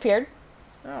he disappeared.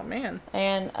 Oh, man.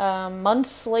 And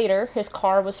months later, his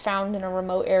car was found in a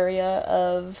remote area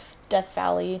of Death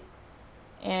Valley,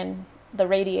 and the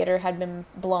radiator had been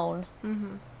blown,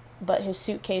 but his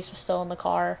suitcase was still in the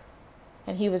car,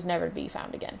 and he was never to be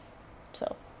found again.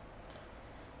 So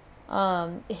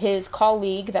his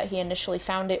colleague that he initially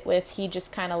found it with, he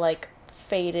just kind of like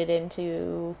faded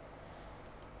into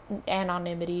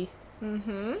anonymity.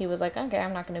 He was like, okay,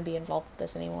 I'm not going to be involved with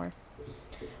this anymore.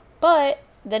 But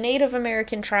the Native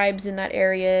American tribes in that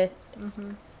area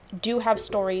do have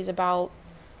stories about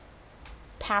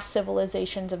past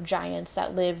civilizations of giants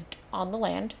that lived on the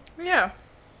land. Yeah.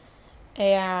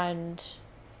 And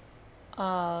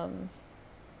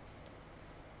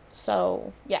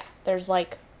so yeah, there's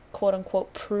like quote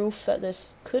unquote proof that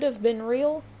this could have been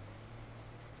real.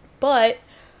 But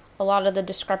a lot of the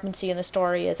discrepancy in the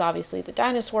story is obviously the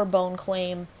dinosaur bone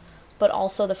claim, but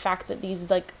also the fact that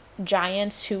these like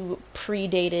giants who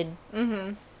predated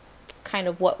kind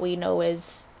of what we know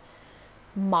as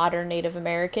modern Native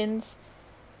Americans,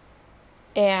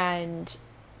 and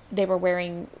they were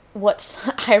wearing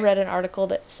I read an article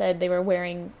that said they were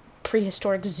wearing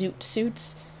prehistoric zoot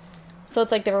suits. So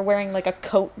it's like they were wearing like a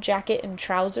coat, jacket, and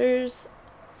trousers.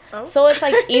 Oh. So it's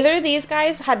like either these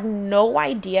guys had no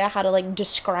idea how to like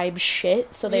describe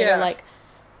shit, so they were like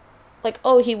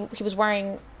oh, he was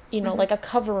wearing, like a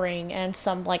covering and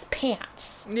some like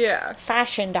pants. Yeah.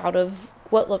 Fashioned out of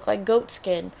what looked like goat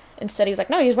skin. Instead he was like,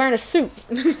 no, he's wearing a suit.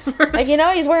 He's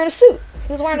wearing a suit.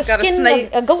 He was wearing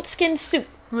a goat skin suit.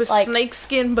 With like, snake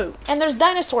skin boots. And there's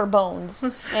dinosaur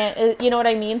bones. And you know what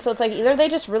I mean? So it's like either they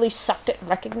just really sucked at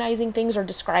recognizing things or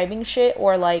describing shit,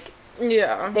 or like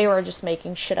they were just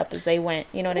making shit up as they went.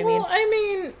 You know what I mean? Well, I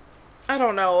mean, I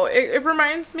don't know. It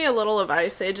reminds me a little of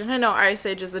Ice Age, and I know Ice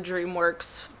Age is a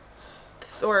DreamWorks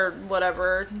or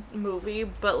whatever movie,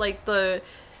 but like the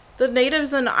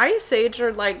natives in Ice Age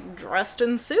are like dressed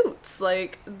in suits.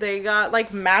 Like they got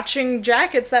like matching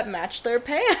jackets that match their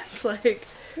pants. Like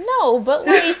no, but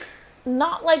like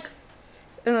not like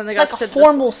and then they got like a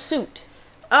formal suit.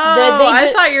 Oh,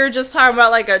 I thought you were just talking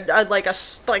about like a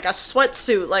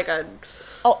sweatsuit, like a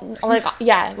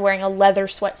wearing a leather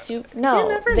sweatsuit.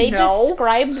 No, they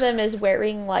described them as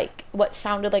wearing like what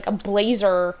sounded like a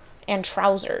blazer and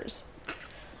trousers.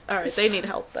 All right, they need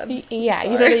help then. Yeah,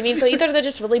 you know what I mean? So either they're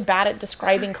just really bad at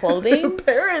describing clothing,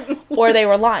 apparently, or they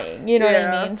were lying. You know what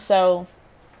I mean? So,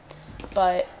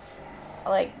 but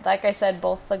like I said,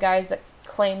 both the guys that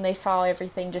claim they saw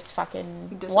everything just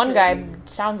fucking... One guy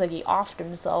sounds like he offed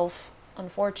himself,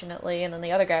 unfortunately, and then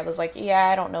the other guy was like, yeah,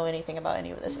 I don't know anything about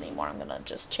any of this anymore. I'm gonna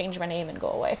just change my name and go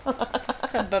away.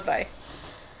 Bye-bye.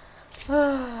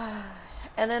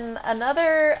 And then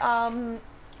another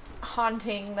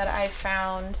haunting that I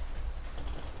found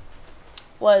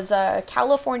was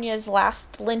California's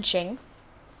last lynching.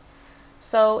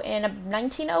 So in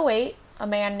 1908, a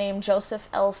man named Joseph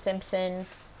L. Simpson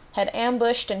had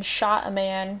ambushed and shot a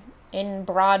man in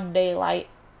broad daylight.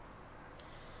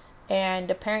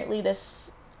 And apparently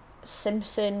this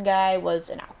Simpson guy was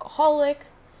an alcoholic.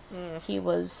 He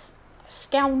was a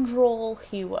scoundrel.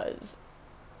 He was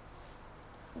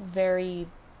very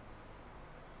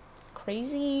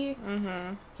crazy.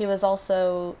 He was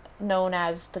also known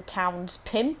as the town's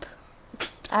pimp,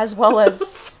 as well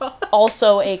as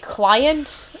also a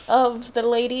client of the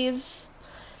ladies.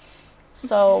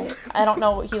 So I don't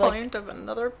know what he client of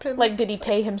another pimp. Like, did he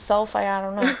pay himself? I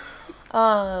don't know.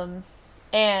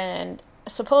 And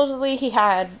supposedly he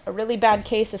had a really bad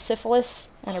case of syphilis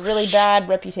and a really bad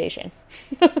reputation.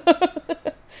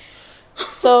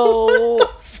 So...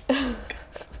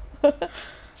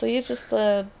 So he's just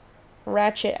a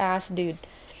ratchet ass dude.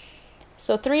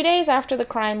 So 3 days after the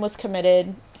crime was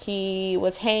committed, he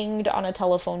was hanged on a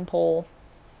telephone pole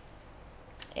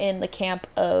in the camp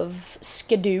of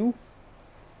Skidoo.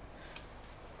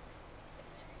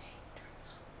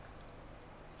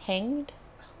 Hanged?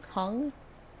 Hung?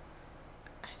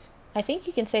 I think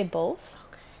you can say both.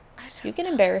 You can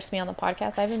embarrass me on the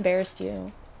podcast. I've embarrassed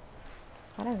you.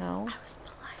 I don't know. I was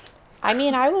polite. I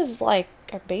mean, I was like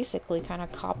basically kind of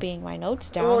copying my notes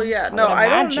down. Well, yeah, I no, would I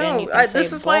don't imagine know. you can This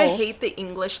say is why I both. hate the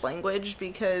English language,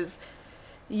 because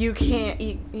you can't,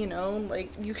 you know,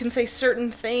 like, you can say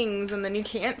certain things and then you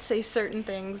can't say certain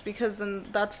things because then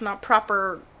that's not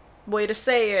proper way to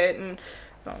say it, and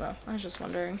I don't know. I was just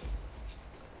wondering.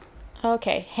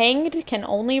 Okay, hanged can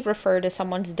only refer to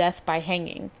someone's death by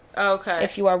hanging. Okay.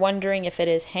 If you are wondering if it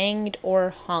is hanged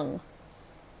or hung.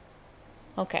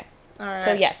 Okay. All right.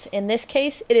 So yes, in this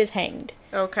case, it is hanged.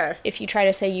 Okay. If you try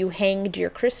to say you hanged your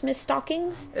Christmas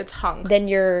stockings, It's hung. then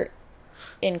you're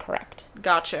incorrect.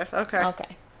 Gotcha. Okay.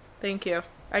 Okay. Thank you.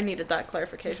 I needed that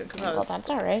clarification because I Well, was that's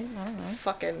all right. I don't know.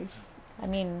 fucking... I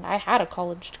mean, I had a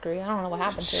college degree. I don't know what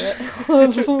happened to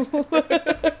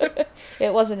it.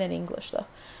 It wasn't in English, though.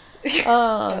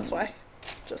 That's why.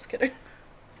 Just kidding.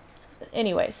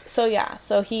 Anyways, so yeah,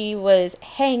 so he was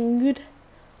hanged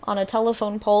on a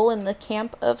telephone pole in the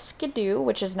camp of Skidoo,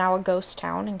 which is now a ghost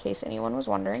town, in case anyone was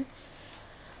wondering.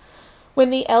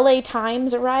 When the LA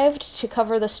Times arrived to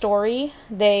cover the story,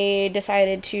 they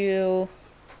decided to...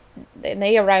 And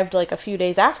they arrived like a few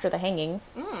days after the hanging.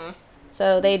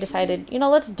 So they decided,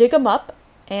 let's dig him up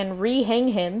and re-hang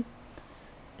him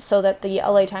so that the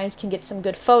LA Times can get some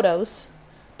good photos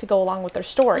to go along with their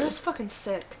story. That was fucking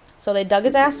sick. So they dug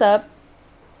his ass up,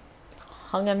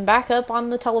 hung him back up on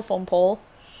the telephone pole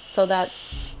so that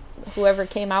whoever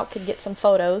came out could get some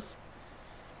photos.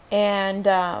 And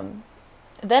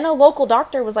then a local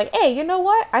doctor was like, hey, you know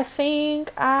what? I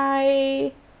think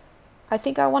I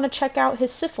want to check out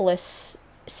his syphilis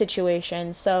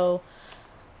situation. So,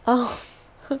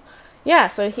 yeah,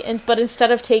 so but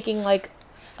instead of taking like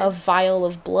a vial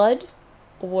of blood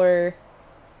or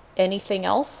anything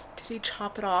else, Did he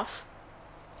chop it off?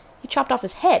 he chopped off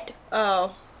his head.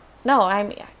 Oh. No, I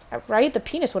mean, right? The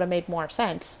penis would have made more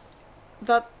sense.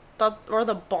 That, or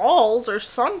the balls or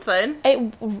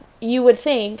something. You would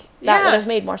think that Yeah. would have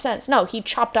made more sense. No, he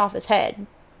chopped off his head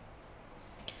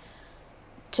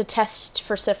to test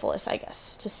for syphilis, I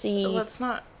guess, to see That's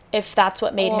not... if that's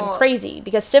what made him Well- crazy.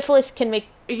 Because syphilis can make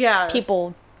Yeah.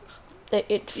 people...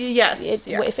 Yes,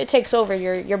 yeah. If it takes over,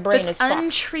 your brain If is it's fucked.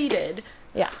 untreated.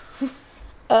 Yeah.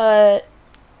 Yeah,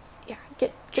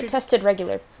 get tested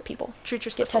regular, people. Treat your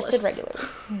Get syphilis. tested regularly.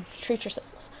 Treat your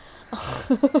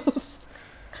syphilis.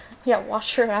 Yeah,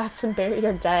 wash your ass and bury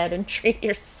your dead and treat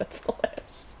your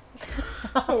syphilis.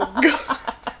 Oh, God.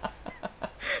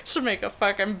 Should make a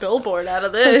fucking billboard out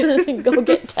of this. Go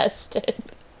get tested.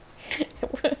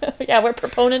 Yeah, we're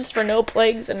proponents for no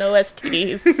plagues and no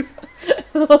STDs.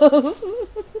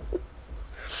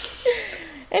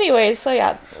 Anyways, so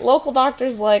yeah, local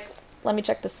doctor's like, let me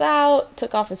check this out.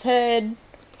 Took off his head.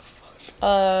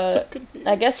 I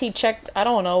guess he checked, I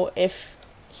don't know if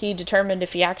he determined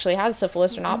if he actually has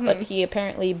syphilis or not, but he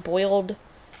apparently boiled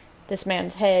this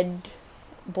man's head,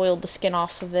 boiled the skin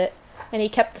off of it, and he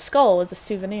kept the skull as a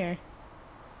souvenir.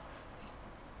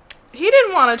 He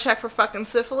didn't want to check for fucking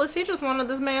syphilis. He just wanted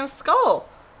this man's skull.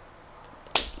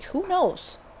 Who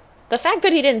knows? The fact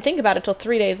that he didn't think about it till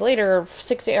 3 days later, or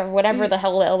 6 days, or whatever the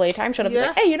hell the LA Times showed up, was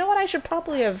like, hey, you know what? I should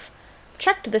probably have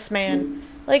checked this man.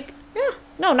 Like, Yeah.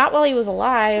 no, not while he was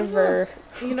alive, or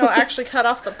Actually cut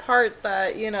off the part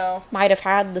that, might have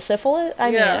had the syphilis. I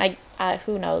Yeah. mean,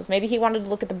 who knows? Maybe he wanted to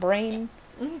look at the brain.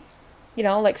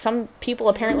 Like some people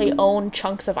apparently own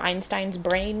chunks of Einstein's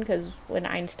brain, because when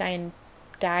Einstein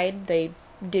died, they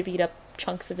divvied up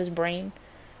chunks of his brain.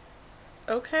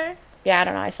 Okay. Yeah, I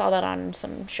don't know. I saw that on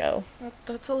some show.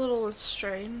 That's a little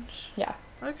strange. Yeah.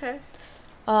 Okay.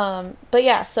 But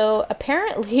yeah, so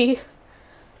apparently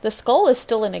the skull is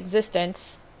still in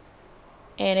existence,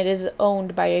 and it is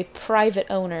owned by a private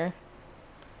owner.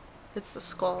 It's the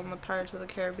skull in the Pirates of the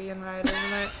Caribbean ride,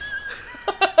 isn't it?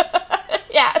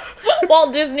 Yeah.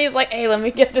 Walt Disney's like, hey, let me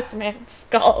get this man's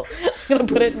skull. I'm gonna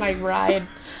put it in my ride.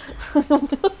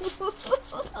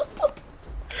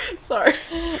 Sorry.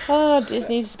 Oh,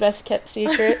 Disney's best kept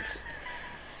secrets.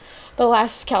 The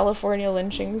last California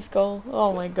lynching skull.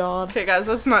 Oh my god. Okay, guys,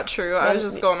 that's not true. I was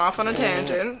just going off on a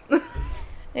tangent.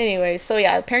 Anyway, so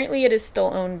yeah, apparently it is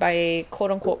still owned by a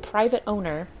quote-unquote private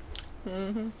owner.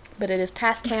 Mm-hmm. But it has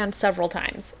passed hands several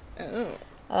times. Oh.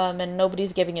 And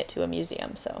nobody's giving it to a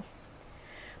museum, so.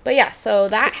 But yeah, so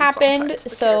It's that 'cause it's on happened. Pirates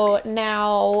of the So Caribbean.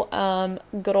 now,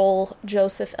 good old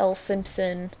Joseph L.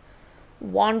 Simpson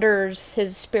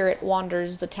his spirit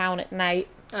wanders the town at night,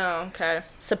 Oh, okay.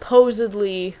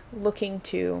 supposedly looking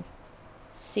to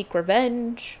seek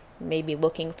revenge, maybe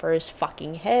looking for his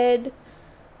fucking head,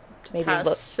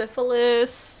 Has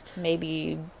syphilis.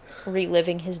 maybe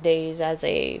reliving his days as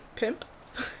a Pimp.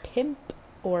 pimp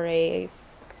or a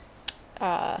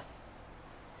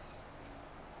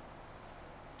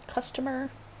customer.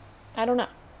 I don't know.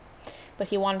 But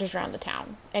he wanders around the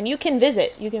town. And you can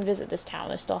visit this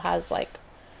town. It still has like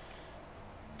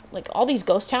all these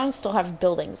ghost towns still have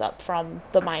buildings up from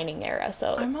the mining era,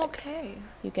 so I'm okay.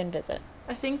 you can visit.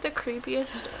 I think the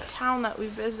creepiest town that we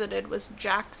visited was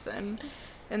Jackson.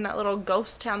 In that little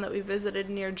ghost town that we visited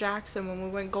near Jackson when we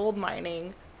went gold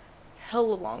mining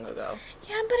hella long ago.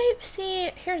 Yeah, but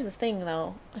here's the thing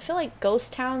though. I feel like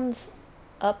ghost towns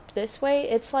up this way,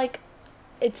 it's like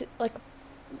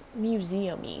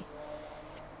museum-y.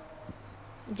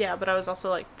 Yeah, but I was also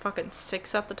like fucking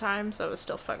 6 at the time, so it was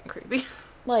still fucking creepy.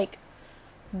 Like,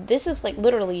 this is like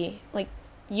literally like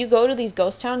you go to these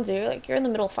ghost towns, you're in the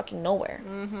middle of fucking nowhere.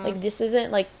 Mm-hmm. Like, this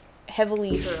isn't like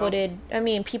heavily True. footed. I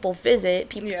mean, people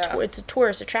visit, Yeah. it's a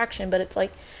tourist attraction, but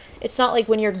it's not like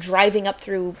when you're driving up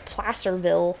through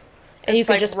Placerville and you It's,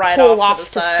 can like, just right pull off off to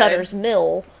to the side. Sutter's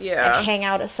Mill Yeah. and hang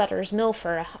out at Sutter's Mill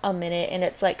for a minute, and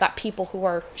it's like got people who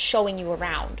are showing you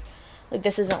around. Like,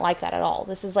 this isn't like that at all.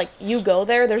 This is like, you go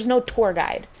there's no tour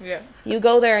guide. Yeah. You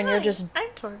go there and you're just I'm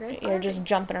tour guide. you're just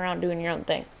jumping around doing your own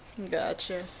thing.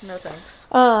 Gotcha. No thanks.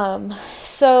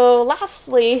 So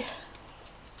lastly,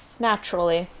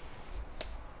 naturally,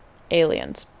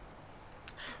 aliens.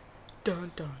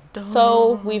 Dun dun dun.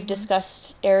 So we've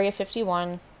discussed Area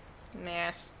 51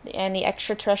 Yes. and the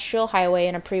extraterrestrial highway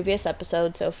in a previous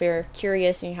episode, so if you're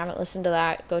curious and you haven't listened to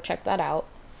that, go check that out.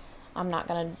 I'm not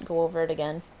gonna go over it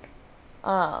again.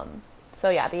 So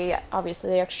yeah, obviously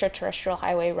the extraterrestrial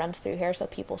highway runs through here, so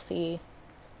people see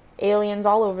aliens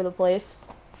all over the place.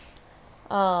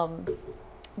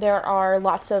 There are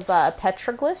lots of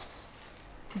petroglyphs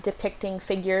depicting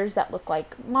figures that look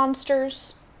like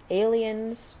monsters,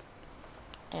 aliens,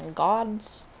 and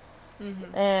gods.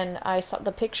 Mm-hmm. And I saw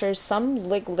the pictures. Some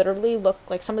literally look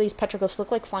like, some of these petroglyphs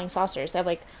look like flying saucers. They have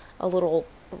like a little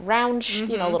round,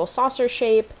 little saucer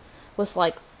shape with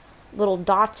like little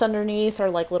dots underneath, or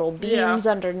like little beams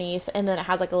underneath, and then it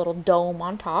has like a little dome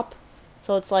on top.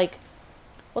 So it's like,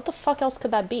 what the fuck else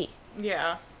could that be?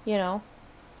 Yeah. You know?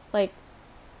 Like,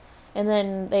 and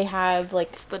then they have like,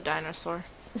 It's the dinosaur.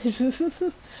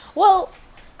 well,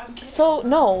 I'm kidding. so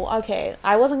no, okay,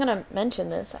 I wasn't gonna mention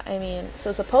this. I mean,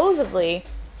 so supposedly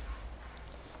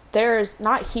there's,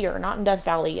 not in Death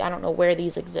Valley, I don't know where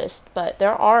these exist, but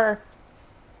there are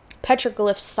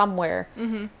petroglyphs somewhere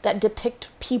that depict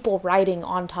people riding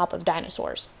on top of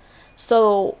dinosaurs.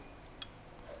 So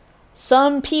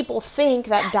some people think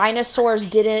that dinosaurs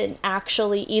didn't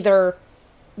actually either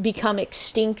become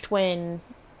extinct when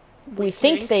we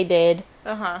think they did,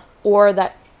 Uh-huh. or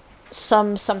that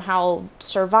some somehow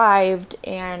survived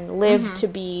and lived to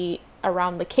be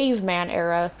around the caveman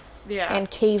era, Yeah.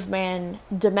 and caveman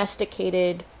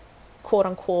domesticated, quote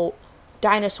unquote,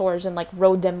 dinosaurs and like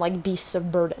rode them like beasts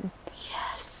of burden.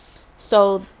 Yes.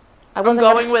 So I'm wasn't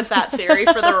going gonna- with that theory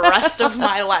for the rest of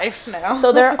my life now.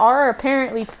 So there are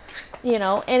apparently,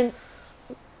 and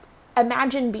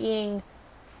imagine being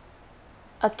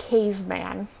a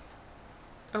caveman,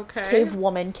 Okay. cave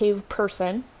woman, cave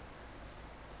person,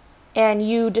 and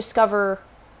you discover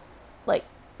like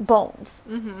bones.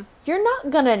 Mm-hmm. You're not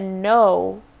gonna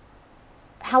know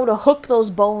how to hook those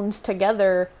bones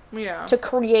together Yeah. to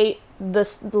create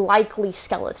this likely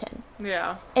skeleton.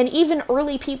 Yeah. And even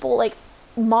early people, like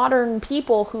modern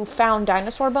people who found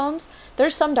dinosaur bones,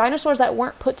 there's some dinosaurs that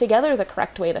weren't put together the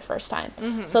correct way the first time.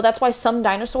 So that's why some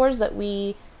dinosaurs that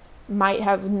we might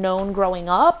have known growing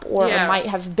up, or Yeah. might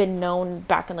have been known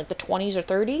back in like the 20s or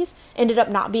 30s, ended up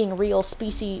not being real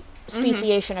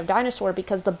speciation of dinosaur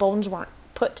because the bones weren't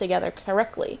put together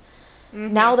correctly.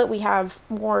 Now that we have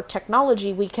more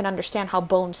technology, we can understand how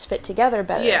bones fit together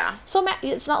better. Yeah. So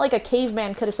it's not like a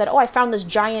caveman could have said, "Oh, I found this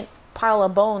giant pile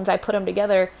of bones. I put them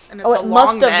together. And it's Oh, a it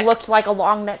must have long-necked- looked like a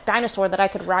long-necked dinosaur that I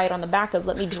could ride on the back of.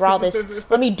 Let me draw this.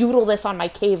 Let me doodle this on my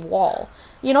cave wall."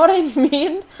 You know what I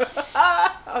mean?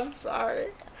 I'm sorry.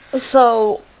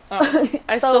 So,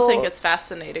 I So- still think it's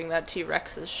fascinating that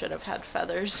T-Rexes should have had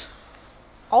feathers.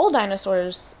 all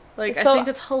dinosaurs Like, I So- think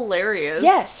it's hilarious.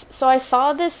 Yes. So I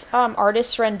saw this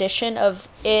artist's rendition of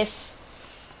if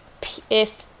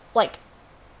like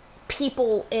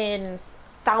people in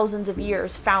thousands of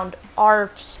years found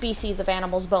our species of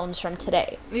animals' bones from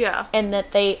today, Yeah. and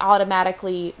that they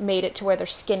automatically made it to where their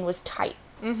skin was tight.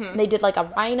 Mm-hmm. They did like a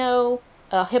rhino,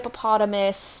 a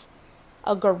hippopotamus,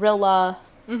 a gorilla,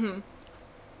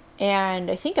 and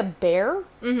I think a bear,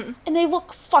 and they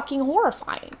look fucking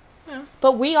horrifying. Yeah.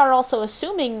 But we are also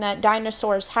assuming that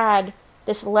dinosaurs had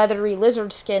this leathery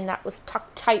lizard skin that was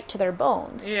tucked tight to their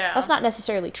bones. Yeah. That's not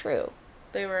necessarily true.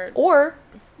 They were Or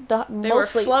they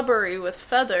mostly, were flubbery with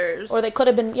feathers. or they could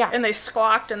have been, yeah. And they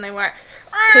squawked and they went,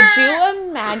 Could you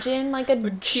imagine like a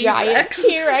giant T-Rex.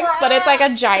 T-Rex, but it's like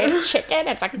a giant chicken?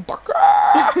 It's like,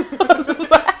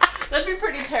 That'd be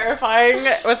pretty terrifying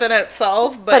within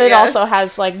itself, but it yes. also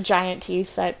has like giant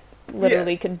teeth that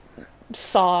literally could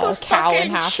saw a cow in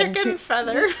fucking half. chicken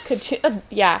feathers. Could you,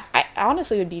 yeah, I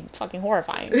honestly would be fucking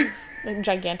horrifying. Like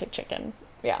gigantic chicken.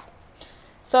 Yeah.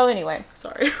 So anyway,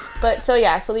 Sorry. but so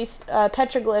yeah, so these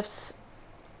petroglyphs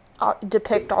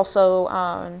depict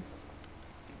also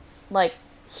like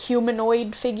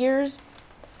humanoid figures,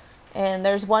 and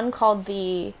there's one called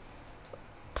the,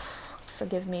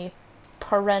 forgive me,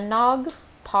 Paranog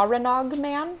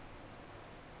man,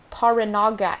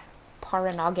 Paranogat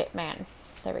man.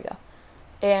 There we go.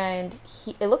 And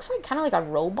it looks like kind of like a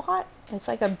robot.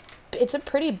 It's a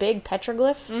pretty big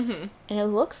petroglyph, and it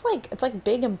looks like it's like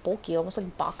big and bulky, almost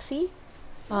like boxy.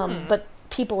 But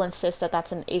people insist that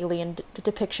that's an alien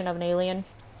depiction of an alien.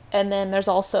 And then there's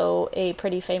also a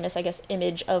pretty famous, I guess,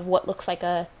 image of what looks like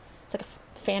it's like a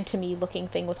phantom-y looking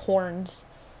thing with horns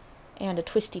and a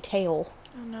twisty tail.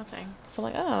 Oh, no thanks. So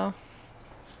I'm like, oh,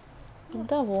 the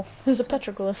devil is a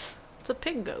petroglyph. It's a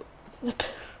pig goat.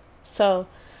 So,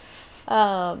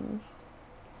 yeah,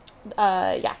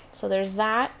 so there's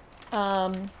that.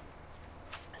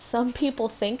 Some people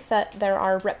think that there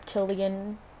are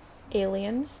reptilian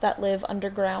aliens that live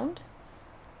underground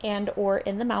and or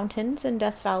in the mountains in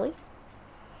Death Valley.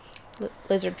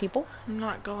 Lizard people. I'm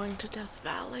not going to Death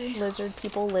Valley. Lizard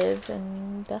people live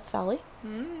in Death Valley.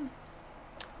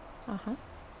 Uh-huh.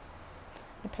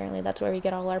 Apparently that's where we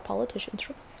get all our politicians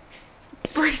from.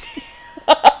 Brittany.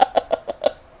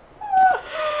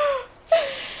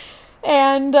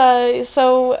 And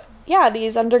so yeah,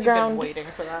 these underground. I've been waiting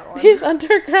for that one. These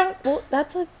underground. Well,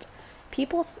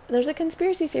 there's a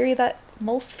conspiracy theory that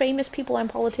most famous people and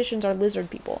politicians are lizard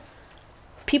people.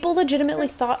 People legitimately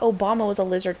thought Obama was a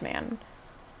lizard man,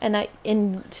 and that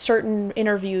in certain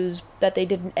interviews that they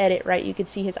didn't edit right, you could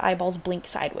see his eyeballs blink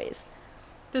sideways.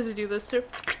 Does he do this too?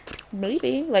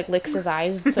 Maybe, like, licks his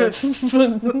eyes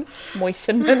to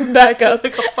moisten them back up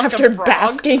Like a fucking after frog.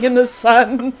 basking in the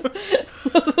sun.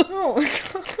 Oh my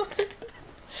god.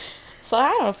 So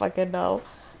I don't fucking know.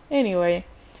 Anyway.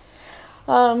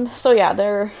 So yeah,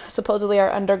 there supposedly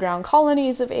are underground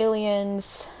colonies of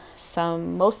aliens.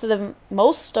 Most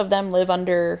of them live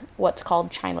under what's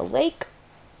called China Lake.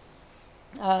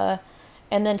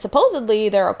 And then supposedly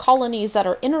there are colonies that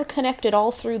are interconnected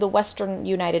all through the western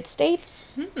United States.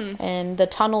 And the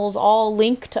tunnels all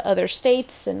link to other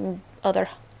states and other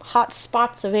hot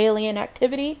spots of alien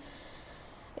activity.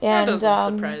 And, That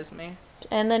doesn't surprise me.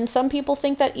 And then some people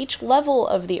think that each level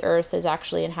of the Earth is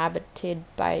actually inhabited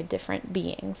by different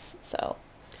beings. So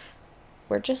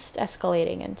we're just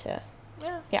escalating into...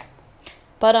 Yeah.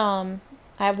 But I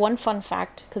have one fun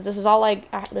fact, because this is all I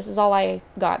got.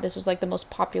 This was like the most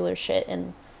popular shit,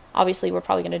 and obviously we're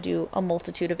probably going to do a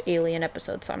multitude of alien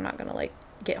episodes, so I'm not going to like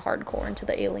get hardcore into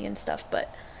the alien stuff,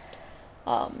 but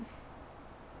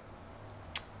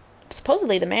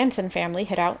supposedly the Manson family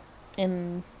hid out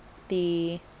in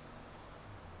the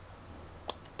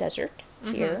desert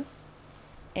here,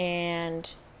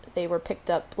 and they were picked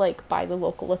up like by the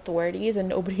local authorities, and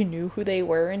nobody knew who they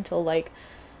were until like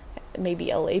maybe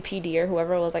LAPD or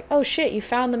whoever was like, oh shit, you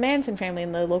found the Manson family,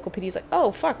 and the local PD's like,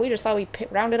 oh fuck, we just thought we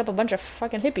rounded up a bunch of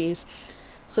fucking hippies.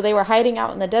 So they were hiding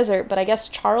out in the desert, but I guess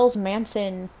Charles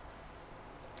Manson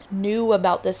knew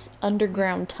about this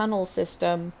underground tunnel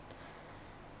system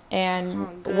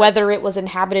and whether it was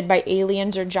inhabited by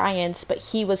aliens or giants, but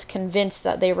he was convinced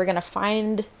that they were going to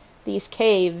find these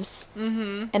caves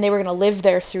and they were going to live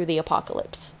there through the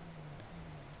apocalypse.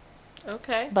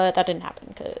 Okay. But that didn't happen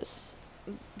because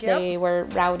they were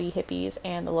rowdy hippies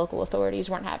and the local authorities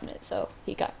weren't having it, so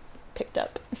he got picked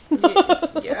up.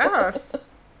 Yeah.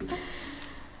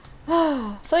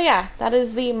 So yeah, that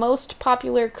is the most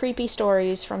popular creepy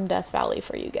stories from Death Valley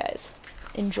for you guys.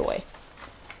 Enjoy.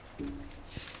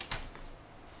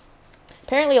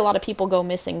 Apparently a lot of people go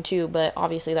missing too, but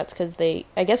obviously that's because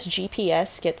I guess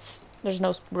GPS gets There's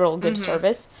no real good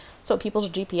service. So people's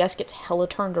GPS gets hella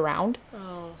turned around.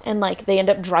 Oh. And, like, they end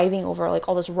up driving over, like,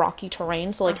 all this rocky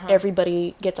terrain. So, like,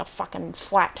 everybody gets a fucking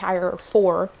flat tire or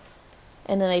 4.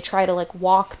 And then they try to, like,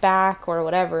 walk back or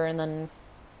whatever. And then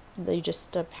they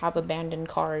just have abandoned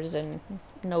cars and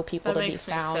no people to be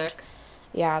found. Me sick.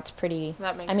 Yeah, it's pretty...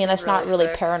 That makes I mean, that's me really not really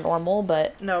sick. paranormal,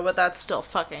 but... No, but that's still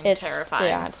fucking terrifying.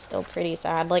 Yeah, it's still pretty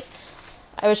sad. Like,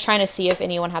 I was trying to see if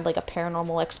anyone had, like, a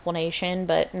paranormal explanation,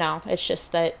 but no. It's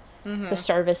just that the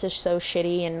service is so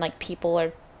shitty and, like, people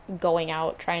are going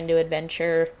out trying to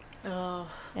adventure. Oh.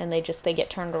 And they get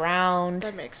turned around.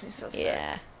 That makes me so sick.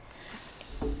 Yeah.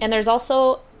 And there's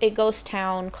also a ghost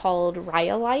town called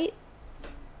Rhyolite,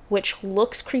 which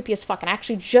looks creepy as fuck. And I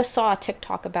actually just saw a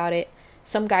TikTok about it.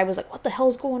 Some guy was like, what the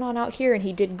hell's going on out here? And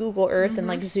he did Google Earth and,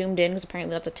 like, zoomed in, because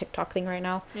apparently that's a TikTok thing right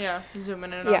now. Yeah,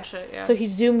 zooming in on shit, yeah. So he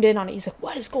zoomed in on it. He's like,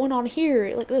 what is going on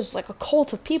here? Like, there's, like, a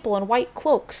cult of people in white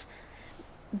cloaks.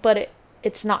 But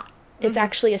it's not. It's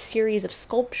actually a series of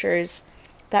sculptures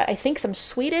that I think some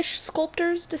Swedish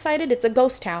sculptors decided. It's a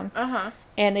ghost town. Uh-huh.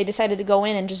 And they decided to go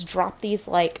in and just drop these,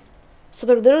 like... So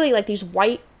they're literally, like, these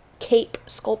white cape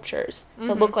sculptures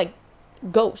that look like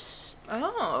ghosts.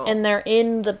 Oh. And they're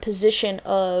in the position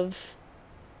of,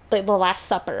 like, the Last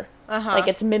Supper. Uh-huh. Like,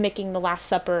 it's mimicking the Last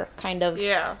Supper, kind of.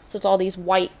 Yeah. So it's all these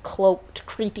white, cloaked,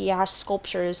 creepy-ass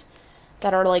sculptures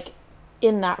that are, like,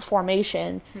 in that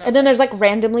formation. Nice. And then there's, like,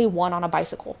 randomly one on a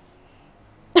bicycle.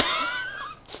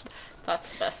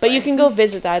 That's the best But thing. you can go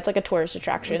visit that. It's like a tourist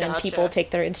attraction. Gotcha. And people take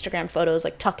their Instagram photos,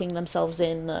 like, tucking themselves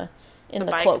in the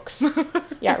bike. cloaks.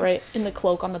 Yeah, right. In the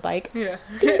cloak on the bike. Yeah.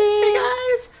 Ding, ding. Hey,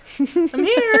 guys. I'm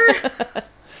here.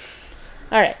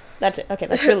 All right. That's it. Okay,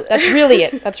 that's really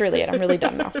it. That's really it. I'm really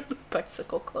done now.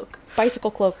 Bicycle cloak.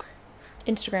 Bicycle cloak.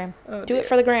 Instagram. Oh, Do it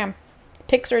for the gram.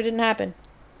 Pixar didn't happen.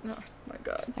 Oh, my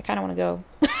God. I kind of want to go.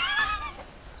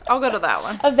 I'll go to that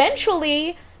one.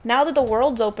 Eventually, now that the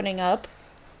world's opening up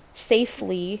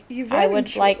safely, I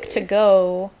would like to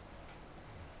go.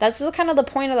 That's kind of the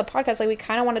point of the podcast. Like, we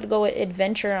kind of wanted to go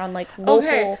adventure on, like, local...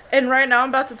 Okay, and right now I'm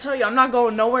about to tell you, I'm not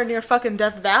going nowhere near fucking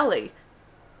Death Valley.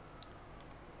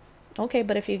 Okay,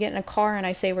 but if you get in a car and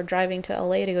I say we're driving to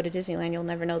LA to go to Disneyland, you'll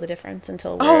never know the difference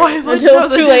until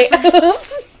it's too late.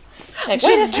 Like,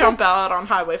 just jump out on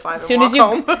Highway 5 and soon walk as you,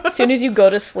 home. as soon as you go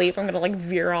to sleep, I'm gonna, like,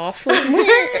 veer off.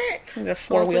 I'm gonna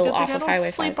four-wheel off of Highway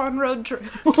 5. Sleep on road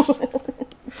trips.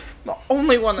 The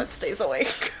only one that stays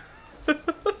awake.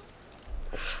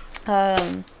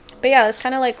 But yeah, that's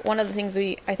kind of like one of the things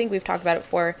I think we've talked about it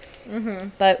before. Mm-hmm.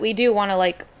 But we do want to,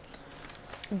 like,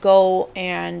 go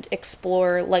and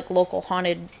explore, like, local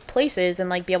haunted places and,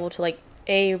 like, be able to, like,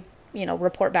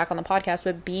 report back on the podcast,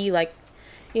 but B, like,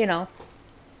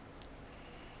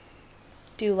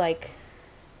 do, like,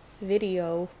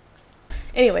 video.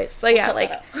 Anyways, so yeah,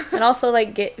 like, and also,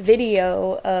 like, get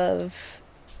video of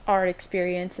our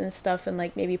experience and stuff and,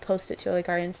 like, maybe post it to, like,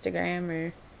 our Instagram,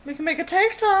 or we can make a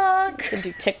TikTok. We can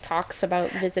do TikToks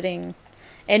about visiting.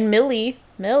 And Millie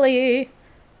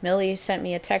sent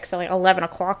me a text at, like, 11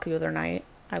 o'clock the other night.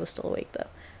 I was still awake, though,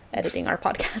 editing our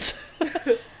podcast.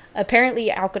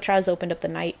 Apparently, Alcatraz opened up the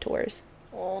night tours.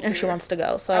 Oh, and she wants to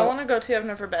go. So I want to go too. I've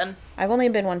never been. I've only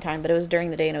been one time, but it was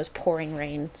during the day and it was pouring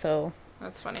rain. So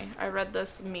that's funny. I read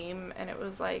this meme and it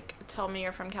was like, "Tell me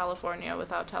you're from California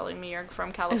without telling me you're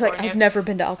from California." I was like, I've never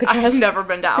been to Alcatraz. I've never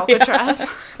been to Alcatraz. Yeah.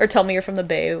 Or tell me you're from the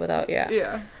Bay without.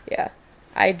 Yeah.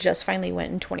 I just finally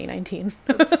went in 2019.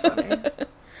 That's funny.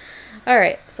 All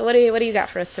right. So what do you got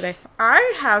for us today?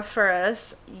 I have for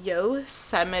us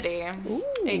Yosemite, Ooh.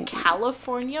 a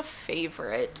California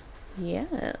favorite.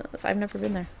 Yes, I've never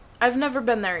been there. I've never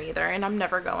been there either, and I'm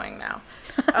never going now.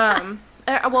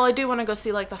 Well, I do want to go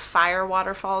see, like, the fire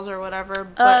waterfalls or whatever,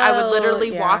 but I would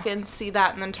literally walk in, see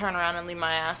that, and then turn around and leave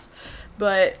my ass.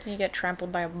 But you get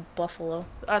trampled by a buffalo.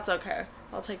 That's okay.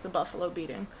 I'll take the buffalo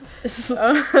beating.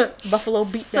 Buffalo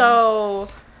beat. So,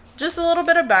 just a little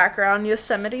bit of background.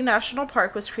 Yosemite National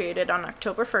Park was created on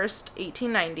October 1st,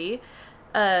 1890.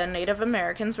 Native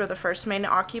Americans were the first main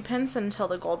occupants until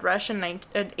the gold rush in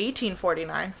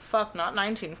 1849. Fuck, not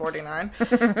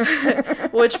 1949.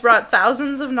 Which brought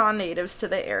thousands of non-natives to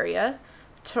the area.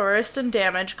 Tourists and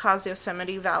damage caused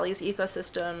Yosemite Valley's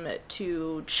ecosystem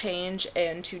to change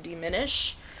and to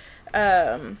diminish.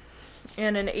 And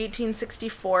in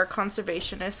 1864,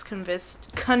 conservationists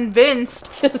convinced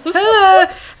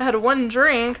I had one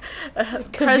drink.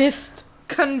 Convinced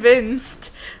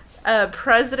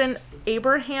President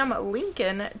Abraham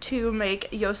Lincoln to make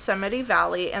Yosemite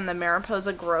Valley and the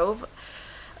Mariposa Grove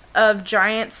of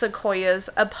giant sequoias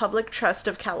a public trust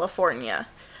of California.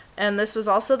 And this was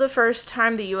also the first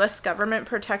time the U.S. government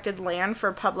protected land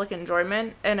for public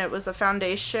enjoyment, and it was the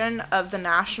foundation of the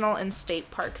national and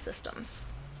state park systems.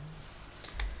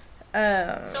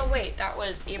 So wait, that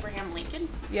was Abraham Lincoln?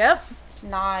 Yep.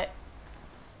 Not.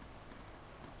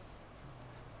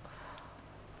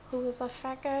 Who was that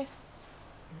fat guy?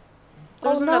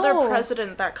 There's Oh, another no.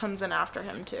 president that comes in after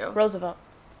him, too. Roosevelt.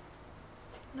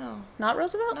 No. Not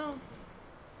Roosevelt? No.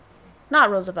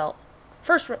 Not Roosevelt.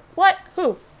 What?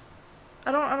 Who?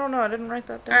 I don't know. I didn't write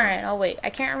that down. Alright, I'll wait. I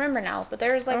can't remember now, but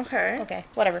there's like... Okay. Okay,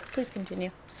 whatever. Please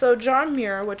continue. So John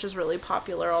Muir, which is really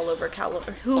popular all over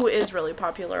who is really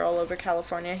popular all over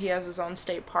California. He has his own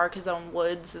state park, his own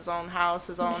woods, his own house,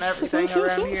 his own everything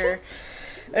around here.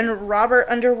 And Robert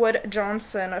Underwood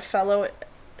Johnson, a fellow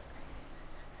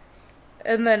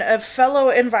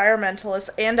environmentalist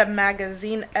and a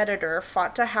magazine editor,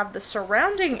 fought to have the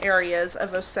surrounding areas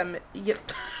of Yosemite. Yosemite.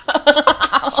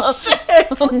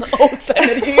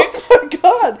 Oh my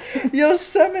god.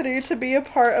 Yosemite to be a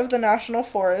part of the national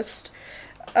forest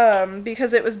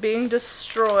because it was being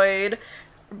destroyed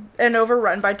and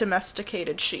overrun by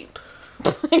domesticated sheep.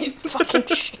 Fucking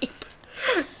sheep.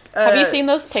 Have you seen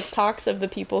those TikToks of the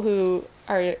people who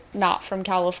are not from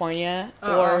California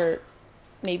or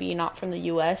maybe not from the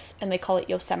US and they call it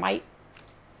Yosemite?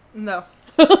 No.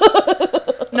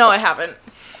 No, I haven't.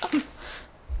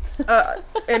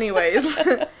 Anyways,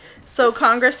 so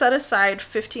Congress set aside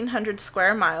 1,500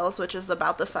 square miles, which is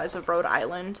about the size of Rhode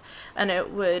Island, and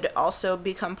it would also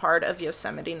become part of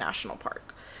Yosemite National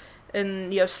Park.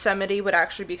 And Yosemite would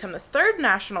actually become the third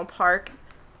national park,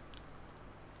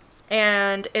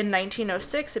 and in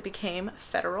 1906 it became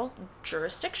federal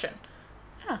jurisdiction.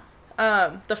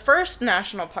 Huh. The first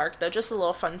national park, though, just a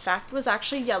little fun fact, was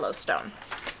actually Yellowstone.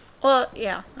 Well,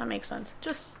 yeah, that makes sense.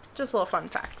 Just a little fun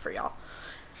fact for y'all.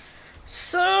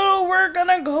 So we're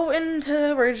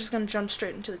just gonna jump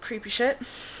straight into the creepy shit.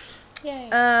 Yay.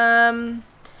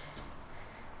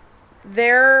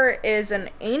 There is an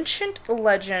ancient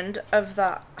legend of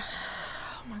the,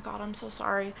 oh my god, I'm so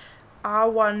sorry, the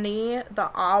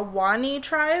Ahwahnee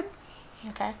tribe,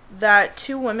 Okay. that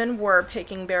two women were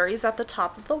picking berries at the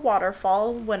top of the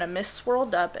waterfall when a mist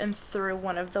swirled up and threw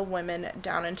one of the women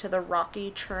down into the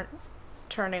rocky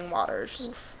turning waters.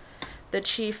 Oof. The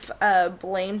chief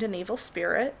blamed an evil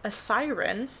spirit, a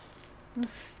siren,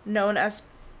 known as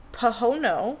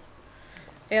Pahono,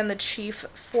 and the chief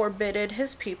forbidded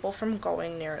his people from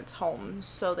going near its home,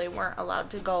 so they weren't allowed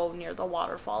to go near the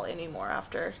waterfall anymore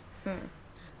after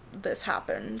this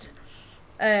happened.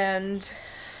 And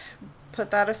put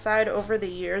that aside, over the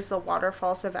years, the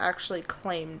waterfalls have actually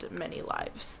claimed many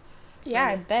lives. Yeah,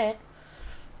 I bet.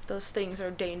 Those things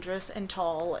are dangerous and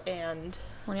tall, and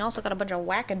Well, you also got a bunch of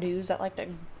wackadoos that like to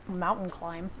mountain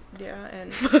climb. yeah,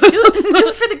 and do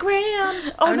it for the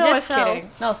gram. Oh I'm no, just I fell.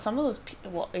 kidding. No, some of those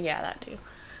people. Well, yeah, that too.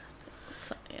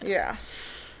 So, yeah. Yeah.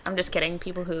 I'm just kidding.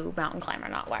 People who mountain climb are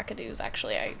not wackadoos.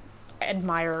 Actually, I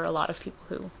admire a lot of people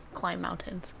who climb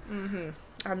mountains.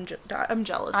 I'm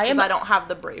jealous I because am- I don't have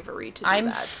the bravery to do I'm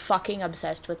that. fucking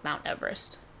obsessed with Mount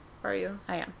Everest. Are you?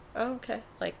 I am. Oh, okay.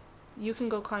 Like, You can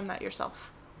go climb that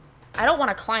yourself. I don't want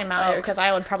to climb Mount Oh, Everest because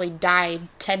I would probably die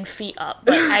 10 feet up.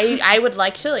 But I would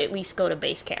like to at least go to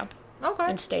base camp Okay.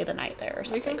 and stay the night there or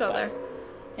something. We can go but there.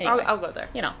 Anyway, I'll go there.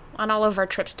 you know, on all of our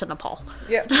trips to Nepal.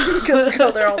 Yeah, because we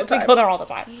go there all the time. We go there all the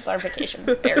time. It's our vacation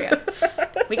area.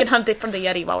 We can hunt it from the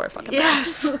Yeti while we're fucking there.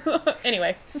 Yes.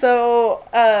 Anyway. So,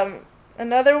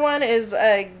 another one is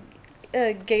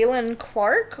Galen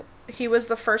Clark. He was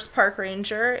the first park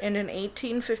ranger, and in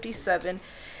 1857,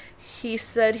 he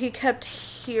said he kept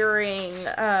hearing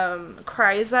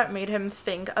cries that made him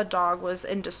think a dog was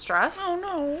in distress. Oh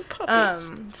no,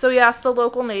 puppies. So he asked the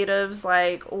local natives,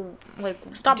 like,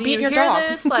 Stop do beating you your hear dog?"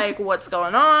 this? Like, what's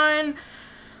going on?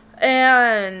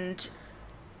 And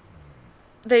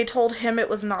they told him it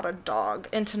was not a dog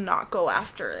and to not go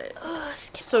after it.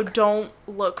 So don't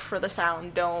look for the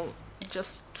sound. Don't,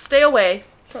 just stay away.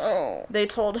 Oh. They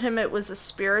told him it was a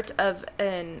spirit of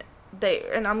and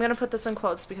I'm going to put this in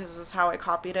quotes because this is how I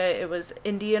copied it. It was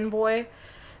Indian boy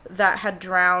that had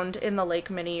drowned in the lake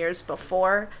many years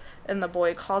before, and the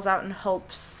boy calls out and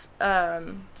hopes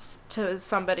to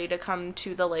somebody to come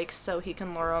to the lake so he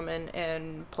can lure them in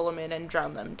and pull them in and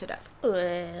drown them to death.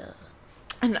 Ugh.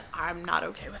 And I'm not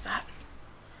okay with that.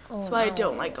 That's Oh, why I no.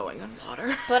 don't like going in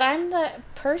water. But I'm the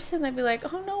person that'd be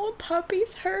like, oh no, a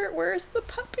puppy's hurt. Where's the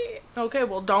puppy? Okay,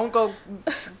 well, don't go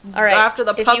All right. after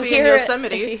the if puppy you in hear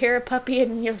Yosemite. If you hear a puppy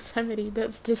in Yosemite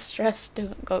that's distressed,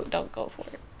 don't go for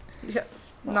it. Yeah,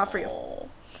 not for you. Oh.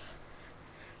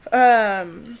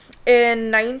 In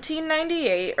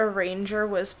 1998, a ranger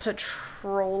was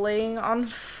patrolling on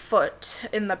foot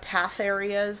in the path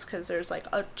areas because there's like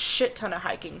a shit ton of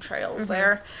hiking trails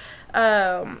there.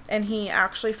 And he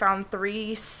actually found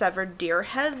 3 severed deer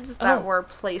heads that were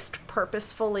placed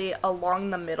purposefully along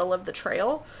the middle of the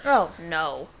trail. Oh,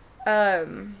 no.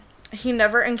 He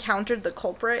never encountered the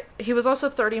culprit. He was also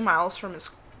 30 miles from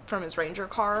his ranger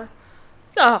car.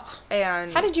 Oh.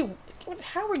 And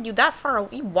how were you that far?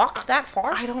 You walked that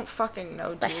far? I don't fucking know,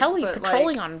 dude. The hell are you but,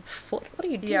 patrolling like, on foot? What are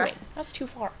you doing? Yeah. That's too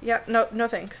far. Yeah, no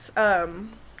thanks.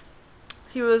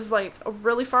 He was, like,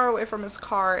 really far away from his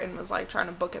car and was, like, trying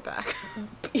to book it back.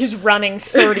 He's running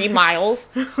 30 miles.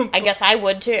 I guess I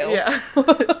would too. Yeah.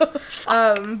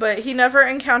 But he never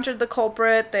encountered the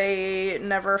culprit. They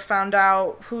never found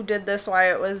out who did this,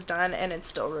 why it was done, and it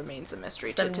still remains a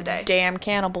mystery to today. Damn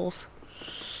cannibals.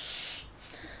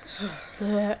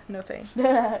 No thanks.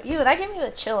 Ew, that gave me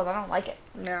the chills. I don't like it.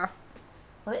 Yeah.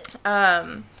 What?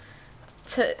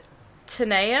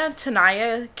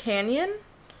 Tenaya Canyon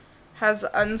has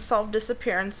unsolved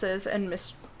disappearances and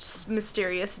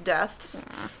mysterious deaths.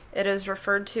 It is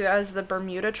referred to as the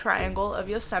Bermuda Triangle of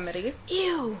Yosemite.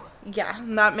 Ew. Yeah,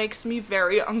 and that makes me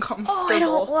very uncomfortable. Oh, I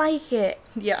don't like it.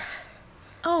 Yeah.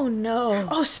 Oh, no.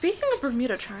 Oh, speaking of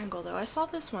Bermuda Triangle, though, I saw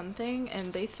this one thing,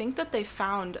 and they think that they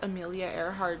found Amelia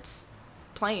Earhart's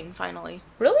plane, finally.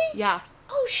 Really? Yeah.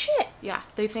 Oh, shit. Yeah,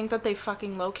 they think that they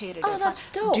fucking located Oh, it. that's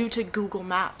dope. Due to Google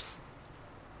Maps.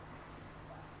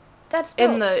 That's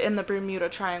dope. In the Bermuda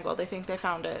Triangle, they think they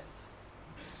found it.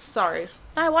 Sorry.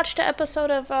 I watched an episode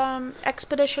of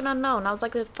Expedition Unknown. That was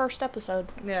like the first episode.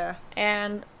 Yeah.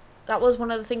 And that was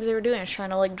one of the things they were doing, is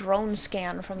trying to like drone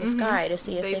scan from the sky to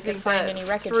see if they could find any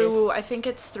wreckages. I think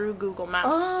it's through Google Maps.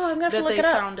 Oh, I'm gonna have to look it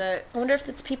up. Found it. I wonder if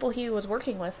it's people he was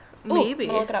working with. Ooh, Maybe.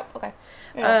 I'll look it up. Okay.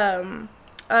 Yeah.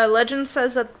 Legend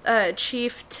says that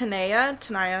Chief Tenaya,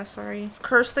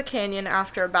 cursed the canyon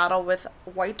after a battle with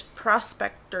white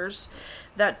prospectors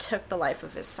that took the life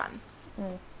of his son.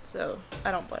 So,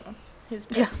 I don't blame him. He's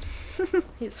pissed.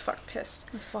 He's fuck pissed.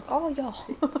 Fuck all y'all.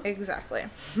 Exactly.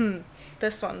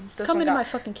 This one Come into my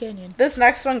fucking canyon. This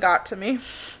next one got to me.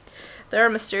 There are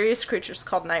mysterious creatures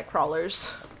called night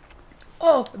crawlers.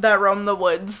 Oh. That roam the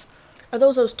woods. Are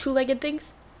those two-legged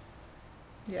things?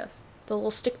 Yes. The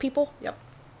little stick people? Yep.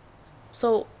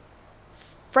 So,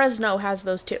 Fresno has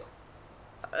those too.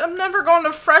 I'm never going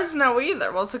to Fresno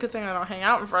either. Well, it's a good thing I don't hang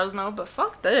out in Fresno, but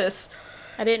fuck this.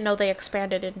 I didn't know they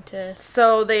expanded into...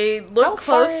 So they look How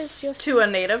far close is to a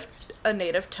native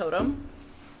totem.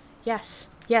 Yes.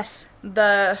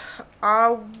 The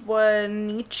Awanichis,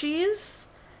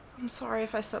 I'm sorry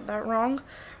if I said that wrong,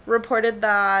 reported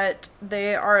that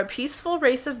they are a peaceful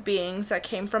race of beings that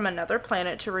came from another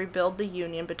planet to rebuild the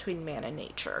union between man and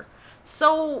nature.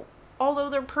 So, although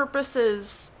their purpose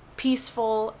is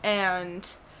peaceful and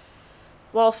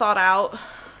well thought out,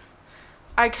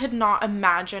 I could not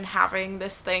imagine having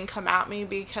this thing come at me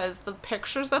because the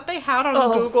pictures that they had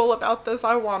on Google about this,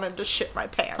 I wanted to shit my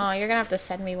pants. Oh, you're gonna have to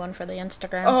send me one for the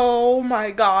Instagram. Oh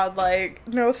my god, like,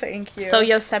 no thank you. So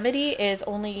Yosemite is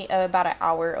only about an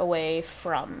hour away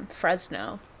from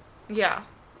Fresno. Yeah.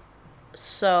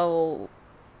 So,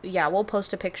 yeah, we'll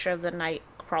post a picture of the night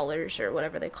crawlers or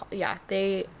whatever they call. Yeah,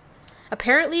 they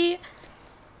apparently.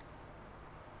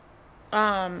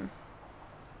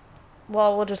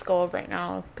 Well, we'll just go over it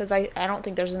now because I don't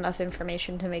think there's enough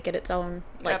information to make it its own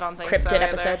like I don't think cryptid so either.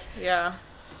 episode. Yeah.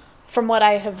 From what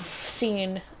I have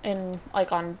seen in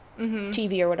like on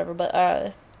TV or whatever,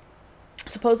 but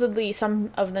supposedly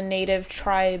some of the native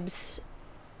tribes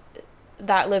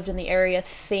that lived in the area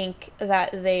think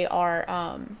that they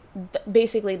are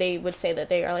basically they would say that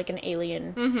they are like an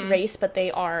alien race, but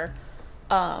they are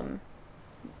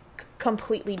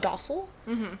completely docile,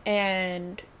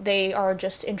 and they are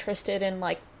just interested in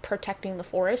like protecting the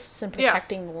forests and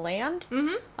protecting the land,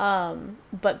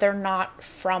 but they're not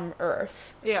from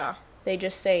Earth. Yeah. They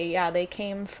just say, they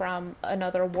came from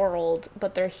another world,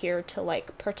 but they're here to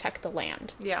like protect the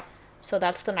land. Yeah. So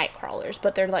that's the night crawlers,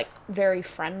 but they're like very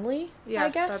friendly, I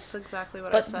guess. That's exactly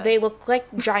what I said. But they look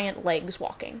like giant legs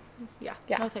walking. Yeah.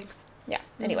 Yeah. No thanks. Yeah.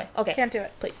 Anyway, okay. Can't do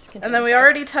it. Please continue. And then we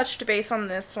already touched base on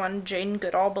this one. Jane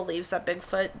Goodall believes that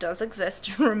Bigfoot does exist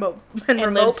in remote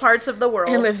parts of the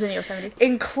world. And lives in Yosemite.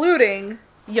 Including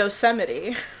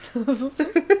Yosemite.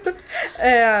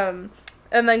 And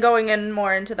then going in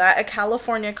more into that, a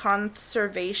California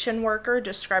conservation worker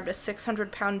described a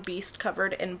 600-pound beast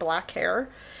covered in black hair.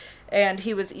 And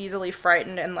he was easily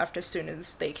frightened and left as soon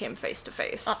as they came face to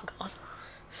face. Oh, God.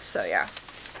 So, yeah.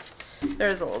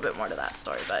 There's a little bit more to that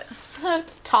story, but...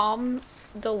 Tom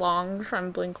DeLonge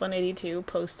from Blink-182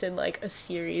 posted, like, a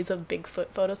series of Bigfoot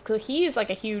photos. Because he is, like,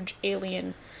 a huge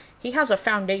alien. He has a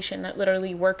foundation that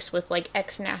literally works with, like,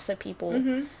 ex-NASA people.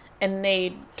 Mm-hmm. And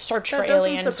they search That for doesn't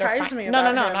aliens. or surprise find... me No,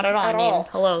 about not him at all. at I mean, all.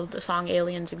 hello, the song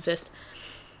Aliens exist.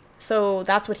 So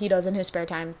that's what he does in his spare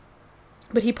time.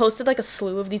 But he posted, like, a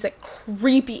slew of these, like,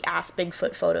 creepy-ass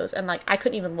Bigfoot photos. And, like, I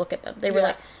couldn't even look at them. They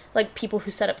were, like people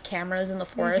who set up cameras in the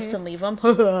forest and leave them.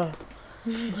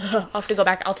 I'll have to go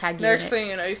back. I'll tag you Next in it. thing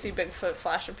you know, you see Bigfoot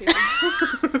flashing people.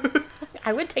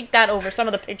 I would take that over some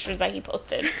of the pictures that he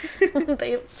posted.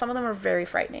 Some of them are very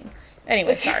frightening.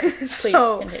 Anyway, sorry. Please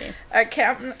continue. At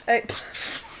camp...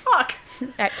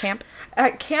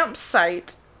 At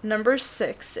campsite number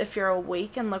 6, if you're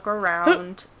awake and look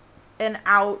around and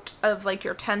out of, like,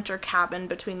 your tent or cabin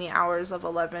between the hours of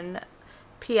 11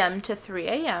 p.m. to 3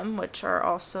 a.m., which are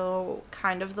also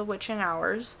kind of the witching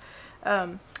hours,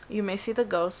 you may see the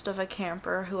ghost of a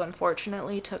camper who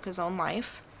unfortunately took his own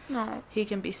life. No. He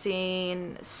can be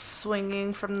seen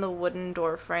swinging from the wooden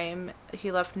door frame.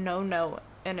 He left no note,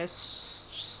 and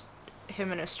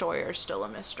him and his story are still a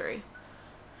mystery.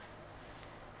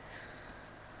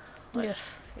 Like, Yes.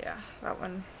 yeah, that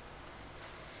one.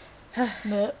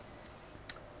 But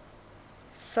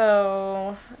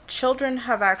So, children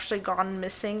have actually gone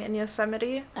missing in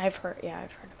Yosemite, I've heard about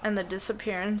and the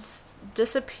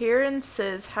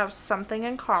disappearances have something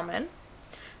in common.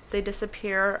 They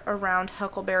disappear around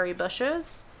huckleberry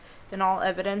bushes, and all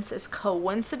evidence is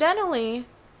coincidentally...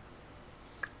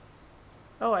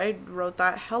 Oh, I wrote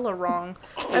that hella wrong.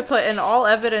 I put, and all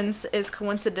evidence is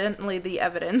coincidentally the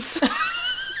evidence.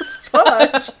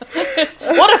 Fudge.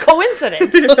 what a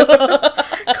coincidence!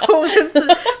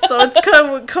 So it's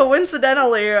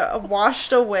coincidentally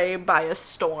washed away by a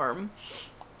storm.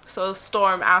 So a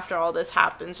storm, after all this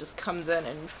happens, just comes in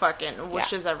and fucking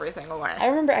wishes everything away. I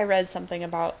remember I read something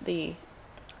about the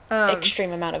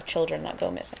extreme amount of children that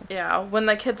go missing. Yeah, when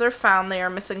the kids are found, they are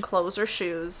missing clothes or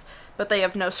shoes, but they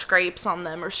have no scrapes on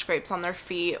them or scrapes on their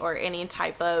feet or any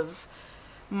type of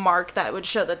mark that would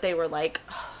show that they were, like,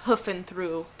 hoofing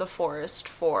through the forest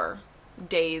for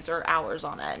days or hours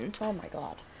on end. Oh my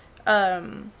god.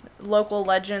 Local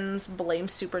legends blame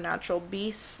supernatural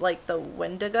beasts like the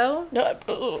Wendigo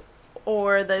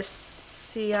or the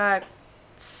Seactics.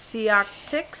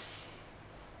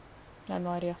 I have no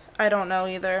idea. I don't know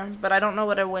either, but I don't know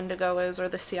what a Wendigo is or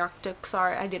the Seactics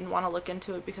are. I didn't want to look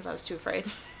into it because I was too afraid.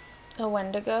 A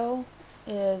Wendigo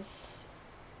is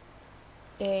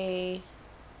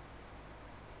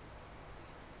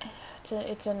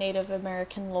it's a Native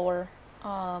American lore,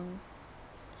 but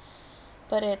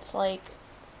it's like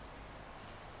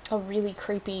a really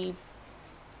creepy.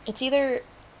 It's either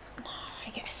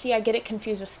I get it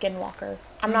confused with Skinwalker.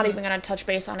 I'm not even gonna touch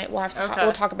base on it. We'll have to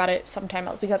we'll talk about it sometime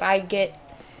else because I get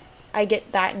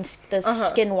that and the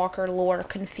Skinwalker lore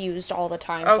confused all the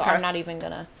time. So I'm not even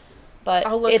gonna. But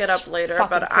I'll look it up later.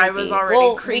 But creepy. I was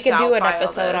already creeped out. We can do an by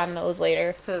episode all on those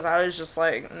later because I was just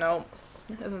like, nope.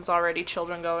 There's already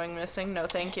children going missing. No,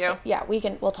 thank you. Yeah,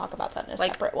 we'll talk about that in a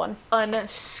separate one.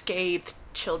 Unscathed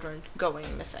children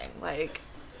going missing. Like,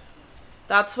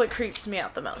 that's what creeps me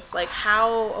out the most. Like,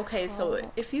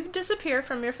 so if you disappear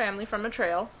from your family from a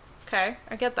trail, okay,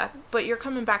 I get that. But you're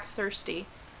coming back thirsty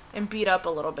and beat up a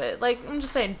little bit. Like, I'm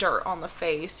just saying dirt on the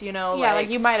face, you know? Yeah, like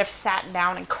you might have sat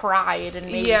down and cried and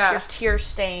maybe you're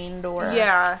tear-stained or...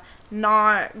 Yeah,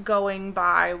 not going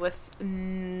by with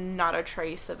not a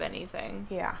trace of anything.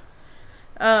 Yeah.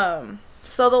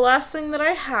 So the last thing that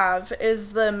I have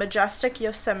is the Majestic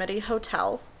Yosemite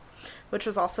Hotel, which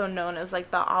was also known as,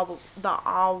 like, the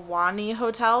Ahwahnee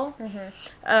Hotel.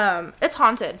 Mm-hmm. It's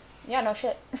haunted. Yeah, no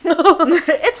shit.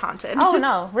 It's haunted. Oh,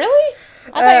 no. Really?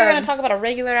 I thought you were going to talk about a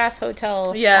regular-ass hotel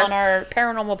on our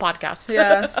paranormal podcast.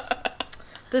 Yes.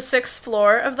 The 6th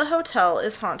floor of the hotel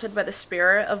is haunted by the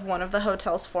spirit of one of the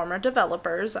hotel's former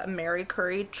developers, Mary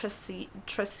Curry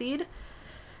Treseed.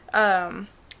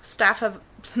 Staff have...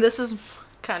 This is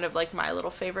kind of like my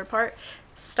little favorite part.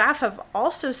 Staff have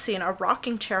also seen a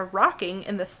rocking chair rocking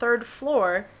on the 3rd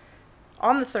floor,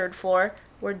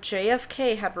 where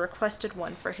JFK had requested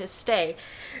one for his stay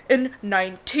in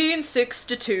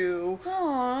 1962.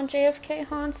 Aw, JFK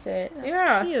haunts it.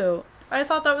 That's cute. I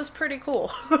thought that was pretty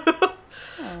cool.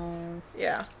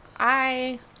 Yeah.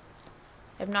 I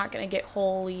am not going to get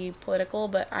wholly political,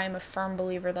 but I'm a firm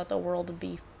believer that the world would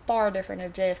be far different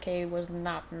if JFK was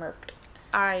not murked.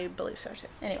 I believe so, too.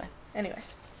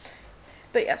 Anyways.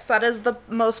 But yes, that is the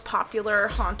most popular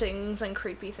hauntings and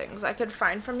creepy things I could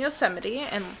find from Yosemite,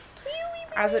 and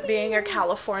as it being a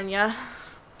California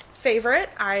favorite.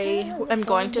 I am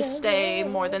going to stay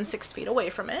more than 6 feet away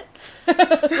from it.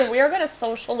 So we are going to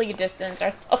socially distance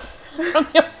ourselves from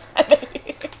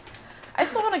Yosemite. I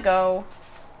still want to go.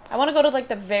 I want to go to like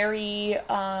the very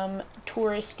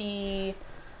touristy,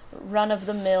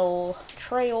 run-of-the-mill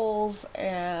trails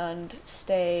and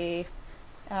stay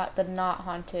at the not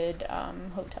haunted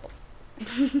hotels.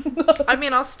 I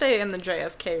mean, I'll stay in the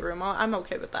JFK room. I'm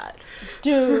okay with that.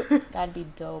 Dude, that'd be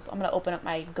dope. I'm gonna open up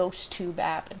my GhostTube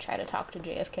app and try to talk to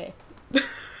JFK.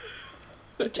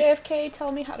 JFK,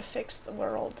 tell me how to fix the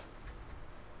world.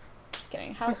 Just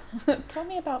kidding. How? Tell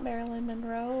me about Marilyn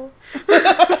Monroe.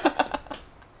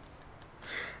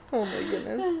 Oh my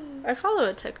goodness. I follow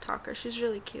a TikToker. She's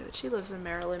really cute. She lives in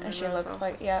Maryland. And she looks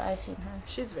like, yeah, I've seen her.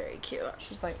 She's very cute.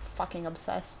 She's like fucking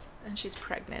obsessed. And she's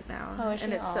pregnant now. Oh, is she?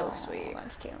 And it's so Oh, sweet.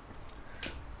 That's cute.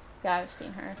 Yeah, I've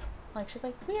seen her. Like, she's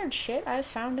like, weird shit I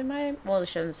found in my... Well,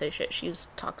 she doesn't say shit. She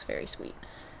talks very sweet.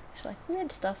 She's like,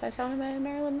 weird stuff I found in my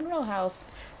Marilyn Monroe house.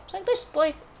 She's like, this,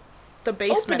 like... The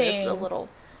basement is a opening. little...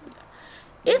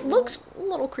 It looks... a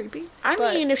little creepy. I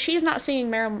but- mean, if she's not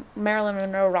seeing Marilyn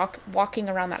Monroe walking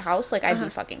around that house, like, I'd be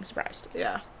fucking surprised.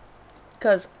 Yeah.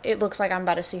 Because it looks like I'm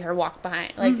about to see her walk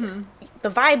behind. Like,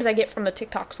 the vibes I get from the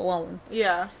TikToks alone.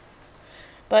 Yeah.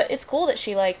 But it's cool that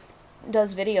she, like,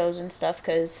 does videos and stuff,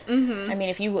 because, I mean,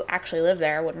 if you actually live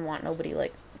there, I wouldn't want nobody,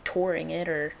 like, touring it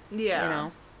or, Yeah. you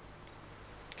know.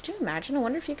 Could you imagine? I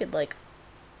wonder if you could, like,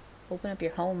 open up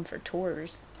your home for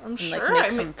tours. I'm and, sure. like, make I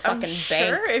some mean, fucking I'm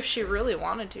sure bank. if she really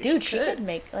wanted to. Dude, she could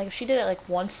make, like, if she did it, like,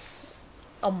 once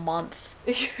a month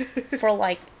for,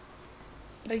 like,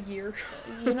 a year.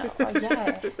 you know,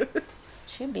 yeah.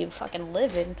 She'd be fucking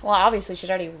living. Well, obviously, she's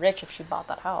already rich if she bought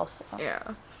that house. So. Yeah.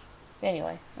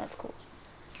 Anyway, that's cool.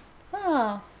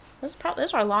 Oh, this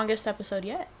is our longest episode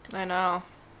yet. I know.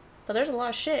 But there's a lot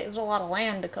of shit. There's a lot of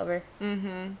land to cover.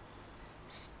 Mm-hmm.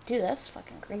 Dude, that's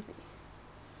fucking creepy.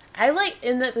 I like,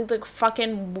 and the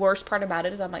fucking worst part about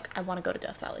it is I'm like, I want to go to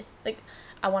Death Valley. Like,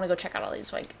 I want to go check out all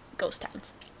these, like, ghost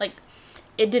towns. Like,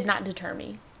 it did not deter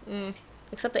me.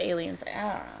 Except the aliens. I don't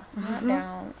know. I'm not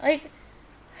down. Like,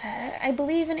 I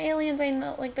believe in aliens. I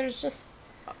know, like, there's just,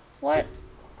 what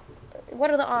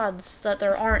are the odds that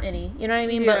there aren't any? You know what I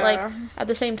mean? Yeah. But, like, at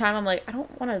the same time, I'm like, I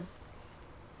don't want to,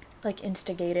 like,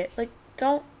 instigate it. Like,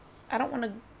 I don't want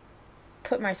to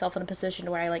put myself in a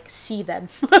position where I, like, see them.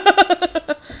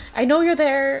 I know you're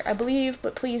there, I believe,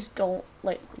 but please don't,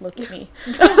 like, look at me.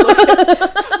 Don't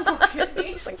look at me.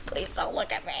 It's like, please don't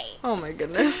look at me. Oh my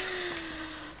goodness.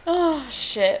 Oh,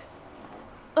 shit.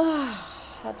 Oh,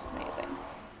 that's amazing.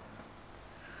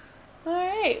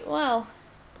 Alright, well,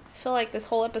 I feel like this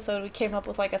whole episode we came up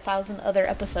with like 1,000 other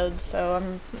episodes, so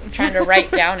I'm trying to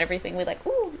write down everything. We like,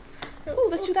 ooh,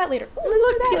 let's do that later. Ooh, let's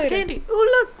do that Piece later. of candy. Ooh,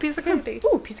 look, piece of candy.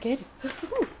 Ooh, piece of candy.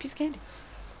 Ooh, piece of candy.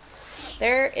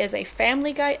 There is a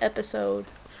Family Guy episode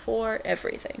for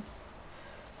everything.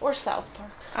 Or South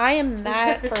Park. I am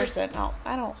that person. No,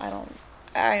 I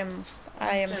am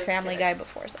Just Family kidding. Guy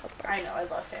before South Park. I know, I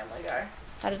love Family Guy.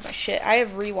 That is my shit. I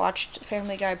have rewatched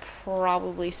Family Guy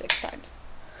probably 6 times.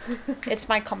 It's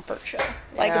my comfort show.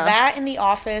 Like Yeah. that in The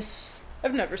Office.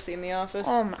 I've never seen The Office.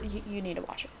 Oh my, you need to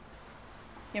watch it.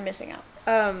 You're missing out.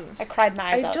 Um, I cried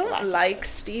my eyes I out the don't last like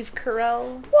episode. Steve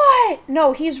Carell. What?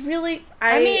 No, he's really.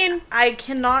 I mean, I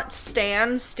cannot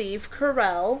stand Steve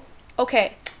Carell.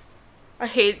 okay. I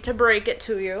hate to break it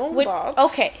to you, but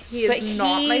okay, he but is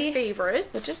not my he- favorite.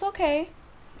 Which is okay.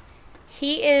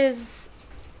 He is.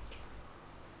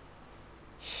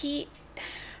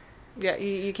 Yeah,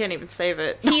 you can't even save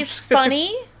it. He's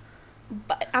funny,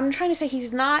 but I'm trying to say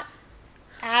he's not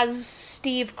as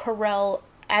Steve Carell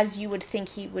as you would think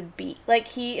he would be. Like,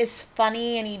 he is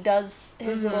funny and he does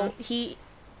his little he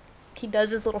does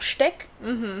his little shtick,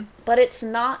 but it's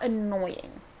not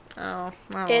annoying. Oh,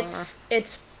 I don't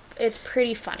It's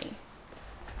pretty funny.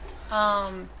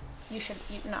 You should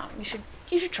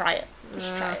try it. You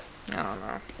should try it. know. I don't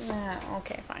know. Yeah,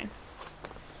 okay, fine.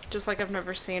 Just like I've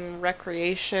never seen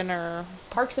Recreation or...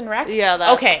 Parks and Rec? Yeah,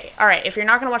 that's... Okay, alright. If you're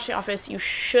not gonna watch The Office, you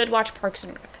should watch Parks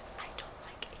and Rec. I don't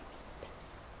like it.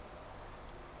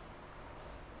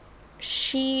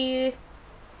 She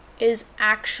is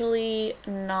actually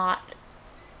not...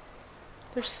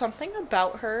 There's something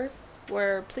about her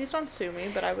where, please don't sue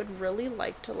me, but I would really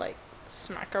like to, like,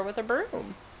 smack her with a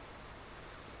broom.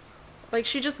 Like,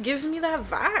 she just gives me that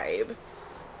vibe.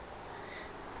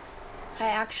 I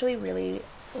actually really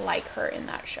like her in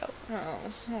that show.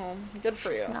 Oh, good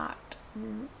for She's you. not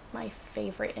my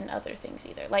favorite in other things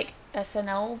either. Like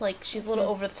SNL, like she's a little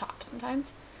over the top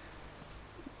sometimes.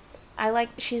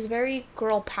 She's very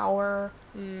girl power,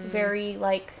 very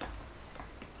like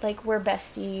like, we're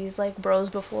besties, like, bros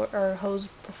before, or hoes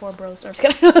before bros. I'm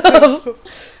just kidding.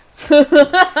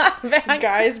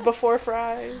 Guys before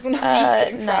fries. No, I'm just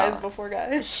kidding. No. Fries before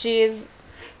guys. She's,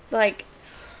 like,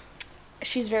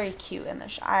 she's very cute in the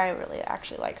show. I really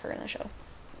actually like her in the show.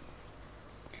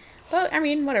 But, I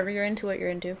mean, whatever, you're into what you're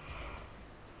into.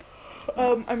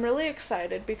 I'm really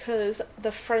excited because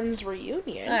the Friends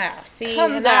reunion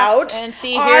comes out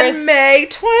on May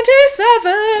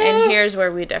 27th. And here's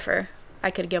where we differ. I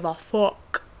could give a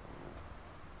fuck.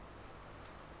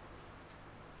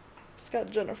 It's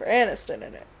got Jennifer Aniston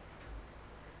in it.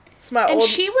 It's my And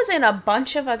she was in a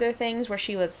bunch of other things where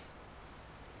she was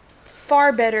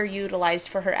far better utilized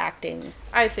for her acting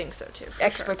I think so too. For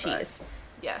expertise. Sure,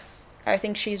 yes. I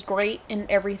think she's great in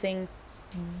everything.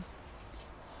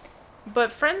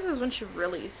 But Friends is when she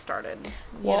really started.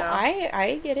 You Well, know?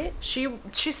 I get it. She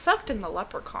sucked in the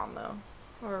Leprechaun though,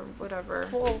 or whatever.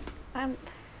 Well,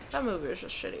 That movie was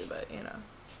just shitty, but you know.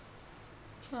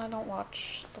 I don't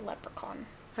watch The Leprechaun.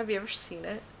 Have you ever seen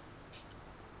it?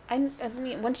 I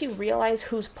mean, once you realize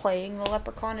who's playing the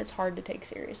Leprechaun, it's hard to take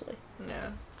seriously.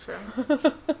 Yeah, true.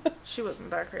 She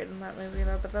wasn't that great in that movie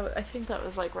though, but I think that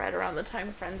was like right around the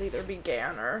time Friends either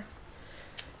began or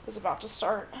was about to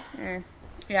start.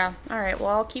 Yeah. All right. Well,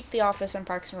 I'll keep The Office and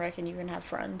Parks and Rec, and you can have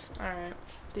Friends. All right,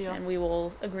 deal. And we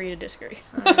will agree to disagree.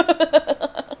 All right.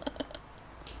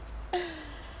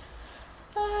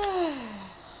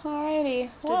 Alrighty.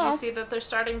 Did you see that they're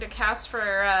starting to cast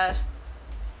for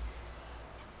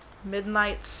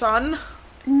Midnight Sun?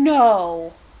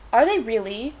 No. Are they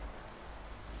really?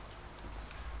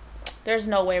 There's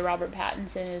no way Robert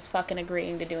Pattinson is fucking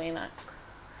agreeing to doing that.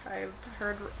 I've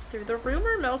heard through the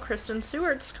rumor mill Kristen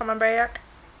Stewart's coming back.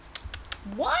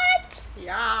 What?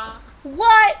 Yeah.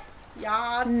 What?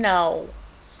 Yeah. No.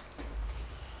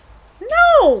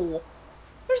 No!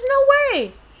 There's no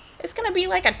way! It's gonna be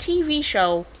like a TV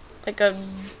show. Like a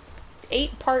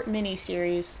 8-part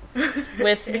miniseries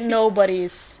with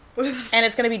nobodies. And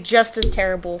it's gonna be just as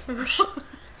terrible.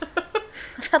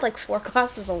 I've had like 4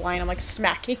 glasses of wine. I'm like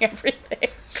smacking everything.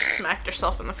 Smacked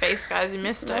yourself in the face, guys. You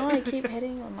missed it. No, I keep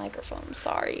hitting the microphone. I'm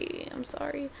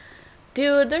sorry.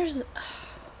 Dude, there's...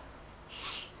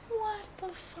 What the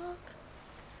fuck?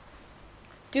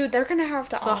 Dude, they're gonna have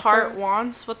to offer... The heart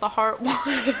wants what the heart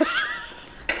wants.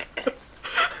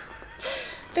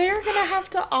 They're gonna have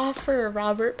to offer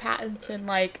Robert Pattinson,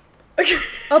 like,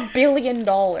 $1 billion.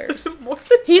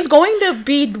 He's going to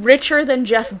be richer than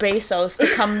Jeff Bezos to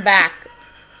come back.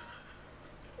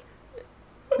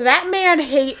 That man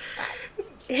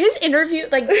his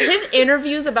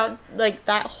interviews about, like,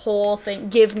 that whole thing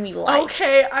give me life.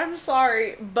 Okay, I'm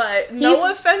sorry, but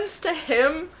no offense to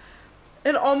him,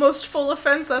 and almost full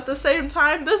offense at the same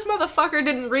time, this motherfucker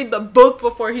didn't read the book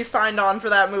before he signed on for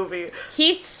that movie.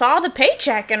 He saw the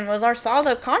paycheck and saw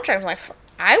the contract. I was like,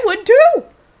 I would too.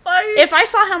 Like, if I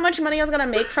saw how much money I was gonna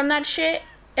make from that shit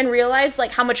and realized,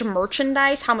 like, how much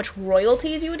merchandise, how much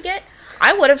royalties you would get,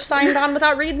 I would have signed on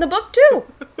without reading the book too.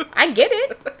 I get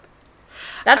it.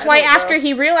 That's why after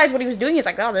he realized what he was doing, he's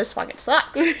like, oh, this fucking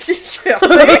sucks.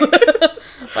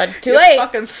 But it's too late.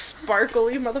 Fucking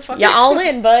sparkly motherfucker. You all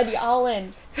in, bud. You all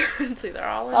in. It's either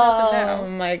all in or now. Oh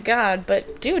my god.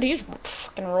 But, dude, he's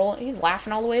fucking rolling. He's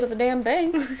laughing all the way to the damn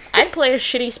thing. I'd play a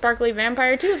shitty sparkly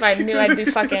vampire too if I knew I'd be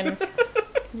fucking...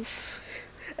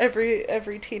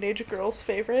 Every teenage girl's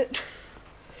favorite.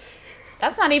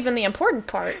 That's not even the important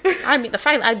part. I mean, the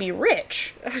fact that I'd be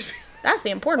rich. That's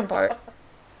the important part.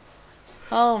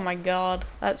 Oh my god.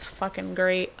 That's fucking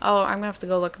great. Oh, I'm gonna have to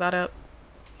go look that up.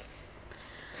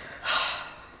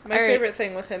 My favorite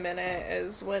thing with him in it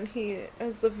is when he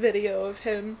has the video of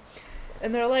him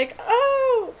and they're like,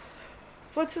 oh,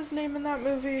 what's his name in that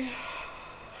movie?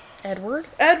 Edward?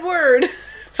 Edward!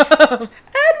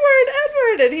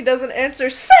 Edward! And he doesn't answer,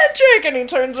 Cedric! And he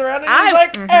turns around and he's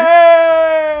like,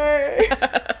 hey!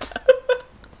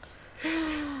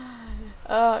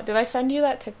 Did I send you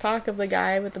that TikTok of the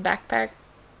guy with the backpack?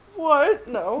 What?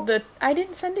 No. I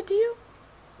didn't send it to you?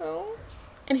 No.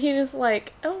 And he was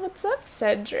like, oh, what's up,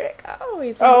 Cedric? Oh,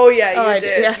 he's like, oh, yeah, you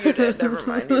did. Yeah. You did. Never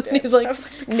mind, you did. He's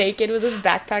like naked with his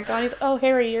backpack on. He's oh,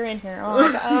 Harry, you're in here. Oh,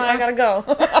 I gotta go.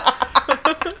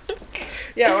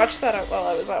 Yeah, I watched that while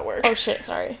I was at work. Oh, shit,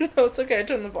 sorry. No, it's okay. I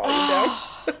turned the volume down.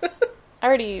 I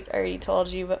already told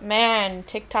you, but man,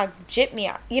 TikTok jipped me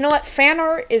out. You know what? Fan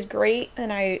art is great,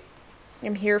 and I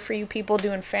am here for you people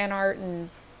doing fan art and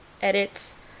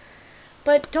edits.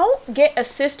 But don't get a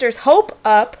sister's hope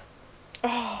up.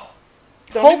 Oh,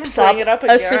 Hope's up.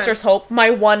 A sister's hope. My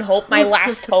one hope. My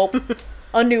last hope.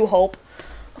 A new hope.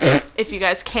 If you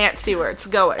guys can't see where it's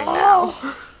going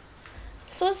now.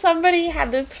 So somebody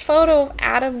had this photo of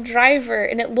Adam Driver,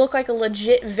 and it looked like a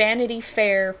legit Vanity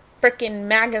Fair frickin'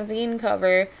 magazine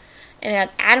cover. And it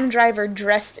had Adam Driver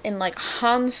dressed in, like,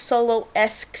 Han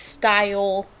Solo-esque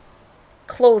style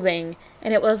clothing.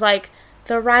 And it was, like,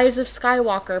 The Rise of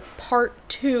Skywalker Part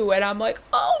 2. And I'm like,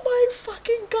 oh my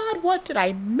fucking god, what did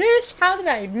I miss? How did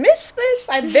I miss this?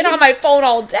 I've been on my phone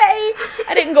all day.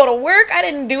 I didn't go to work. I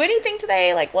didn't do anything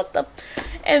today. Like, what the...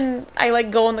 And I,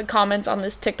 like, go in the comments on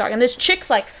this TikTok. And this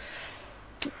chick's, like,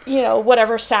 you know,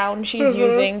 whatever sound she's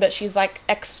using. But she's, like,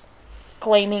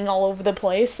 exclaiming all over the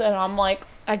place. And I'm like...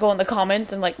 I go in the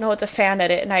comments and like, no, it's a fan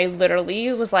edit. And I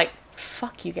literally was like,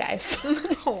 fuck you guys.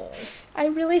 I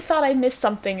really thought I missed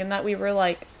something and that we were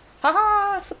like,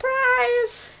 haha,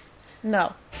 surprise.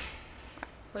 No.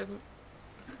 Like,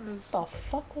 What the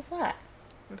fuck was that?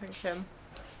 I think him.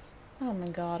 Oh my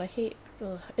god, I hate...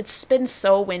 Ugh. It's been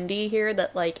so windy here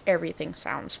that like everything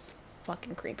sounds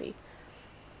fucking creepy.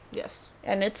 Yes.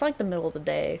 And it's like the middle of the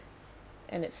day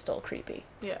and it's still creepy.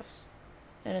 Yes.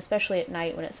 And especially at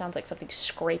night when it sounds like something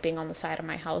scraping on the side of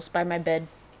my house by my bed.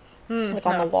 Like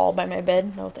no. on the wall by my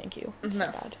bed. No, thank you. It's No.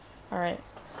 too bad. Alright.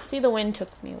 See, the wind took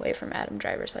me away from Adam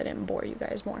Driver, so I didn't bore you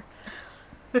guys more.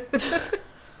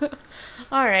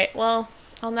 Alright, well,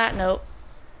 on that note...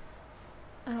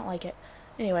 I don't like it.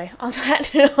 Anyway, on that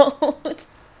note...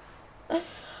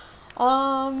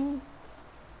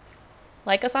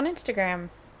 like us on Instagram.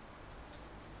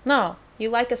 No, you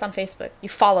like us on Facebook. You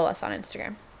follow us on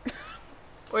Instagram.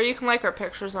 Or you can like our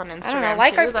pictures on Instagram. I don't know,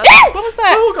 like too. our... That's... What was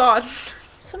that? Oh god.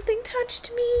 Something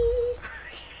touched me.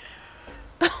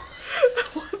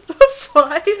 What the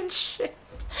flying shit?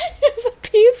 It's a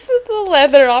piece of the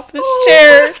leather off this Oh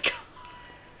chair. my God.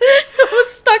 It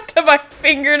was stuck to my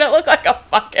finger and it looked like a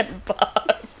fucking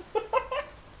bug.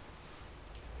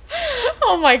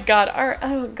 Oh my god.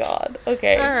 Oh god.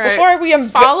 Okay. All right. Before we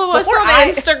Follow us on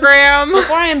Instagram.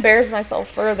 Before I embarrass myself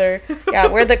further, yeah,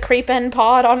 we're the Creep End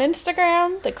Pod on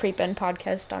Instagram, the Creep End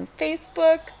Podcast on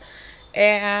Facebook,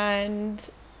 and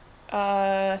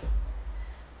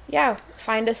yeah,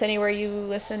 find us anywhere you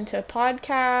listen to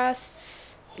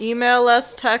podcasts. Email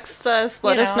us, text us,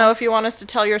 let us know if you want us to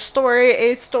tell your story,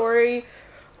 a story.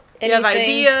 You have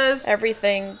ideas.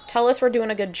 Everything. Tell us we're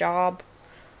doing a good job.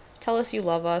 Tell us you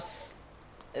love us.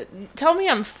 Tell me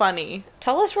I'm funny.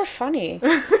 Tell us we're funny.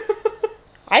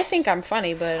 I think I'm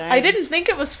funny, but I didn't think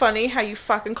it was funny how you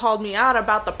fucking called me out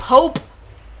about the Pope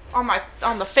on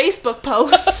the Facebook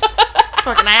post.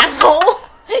 Fucking asshole.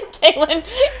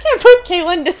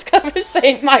 Caitlin discovers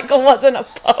St. Michael wasn't a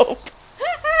pope.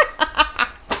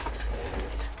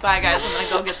 Bye guys, I'm gonna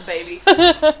go get the baby.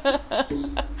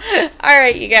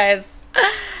 Alright, you guys.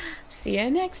 See you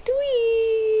next week.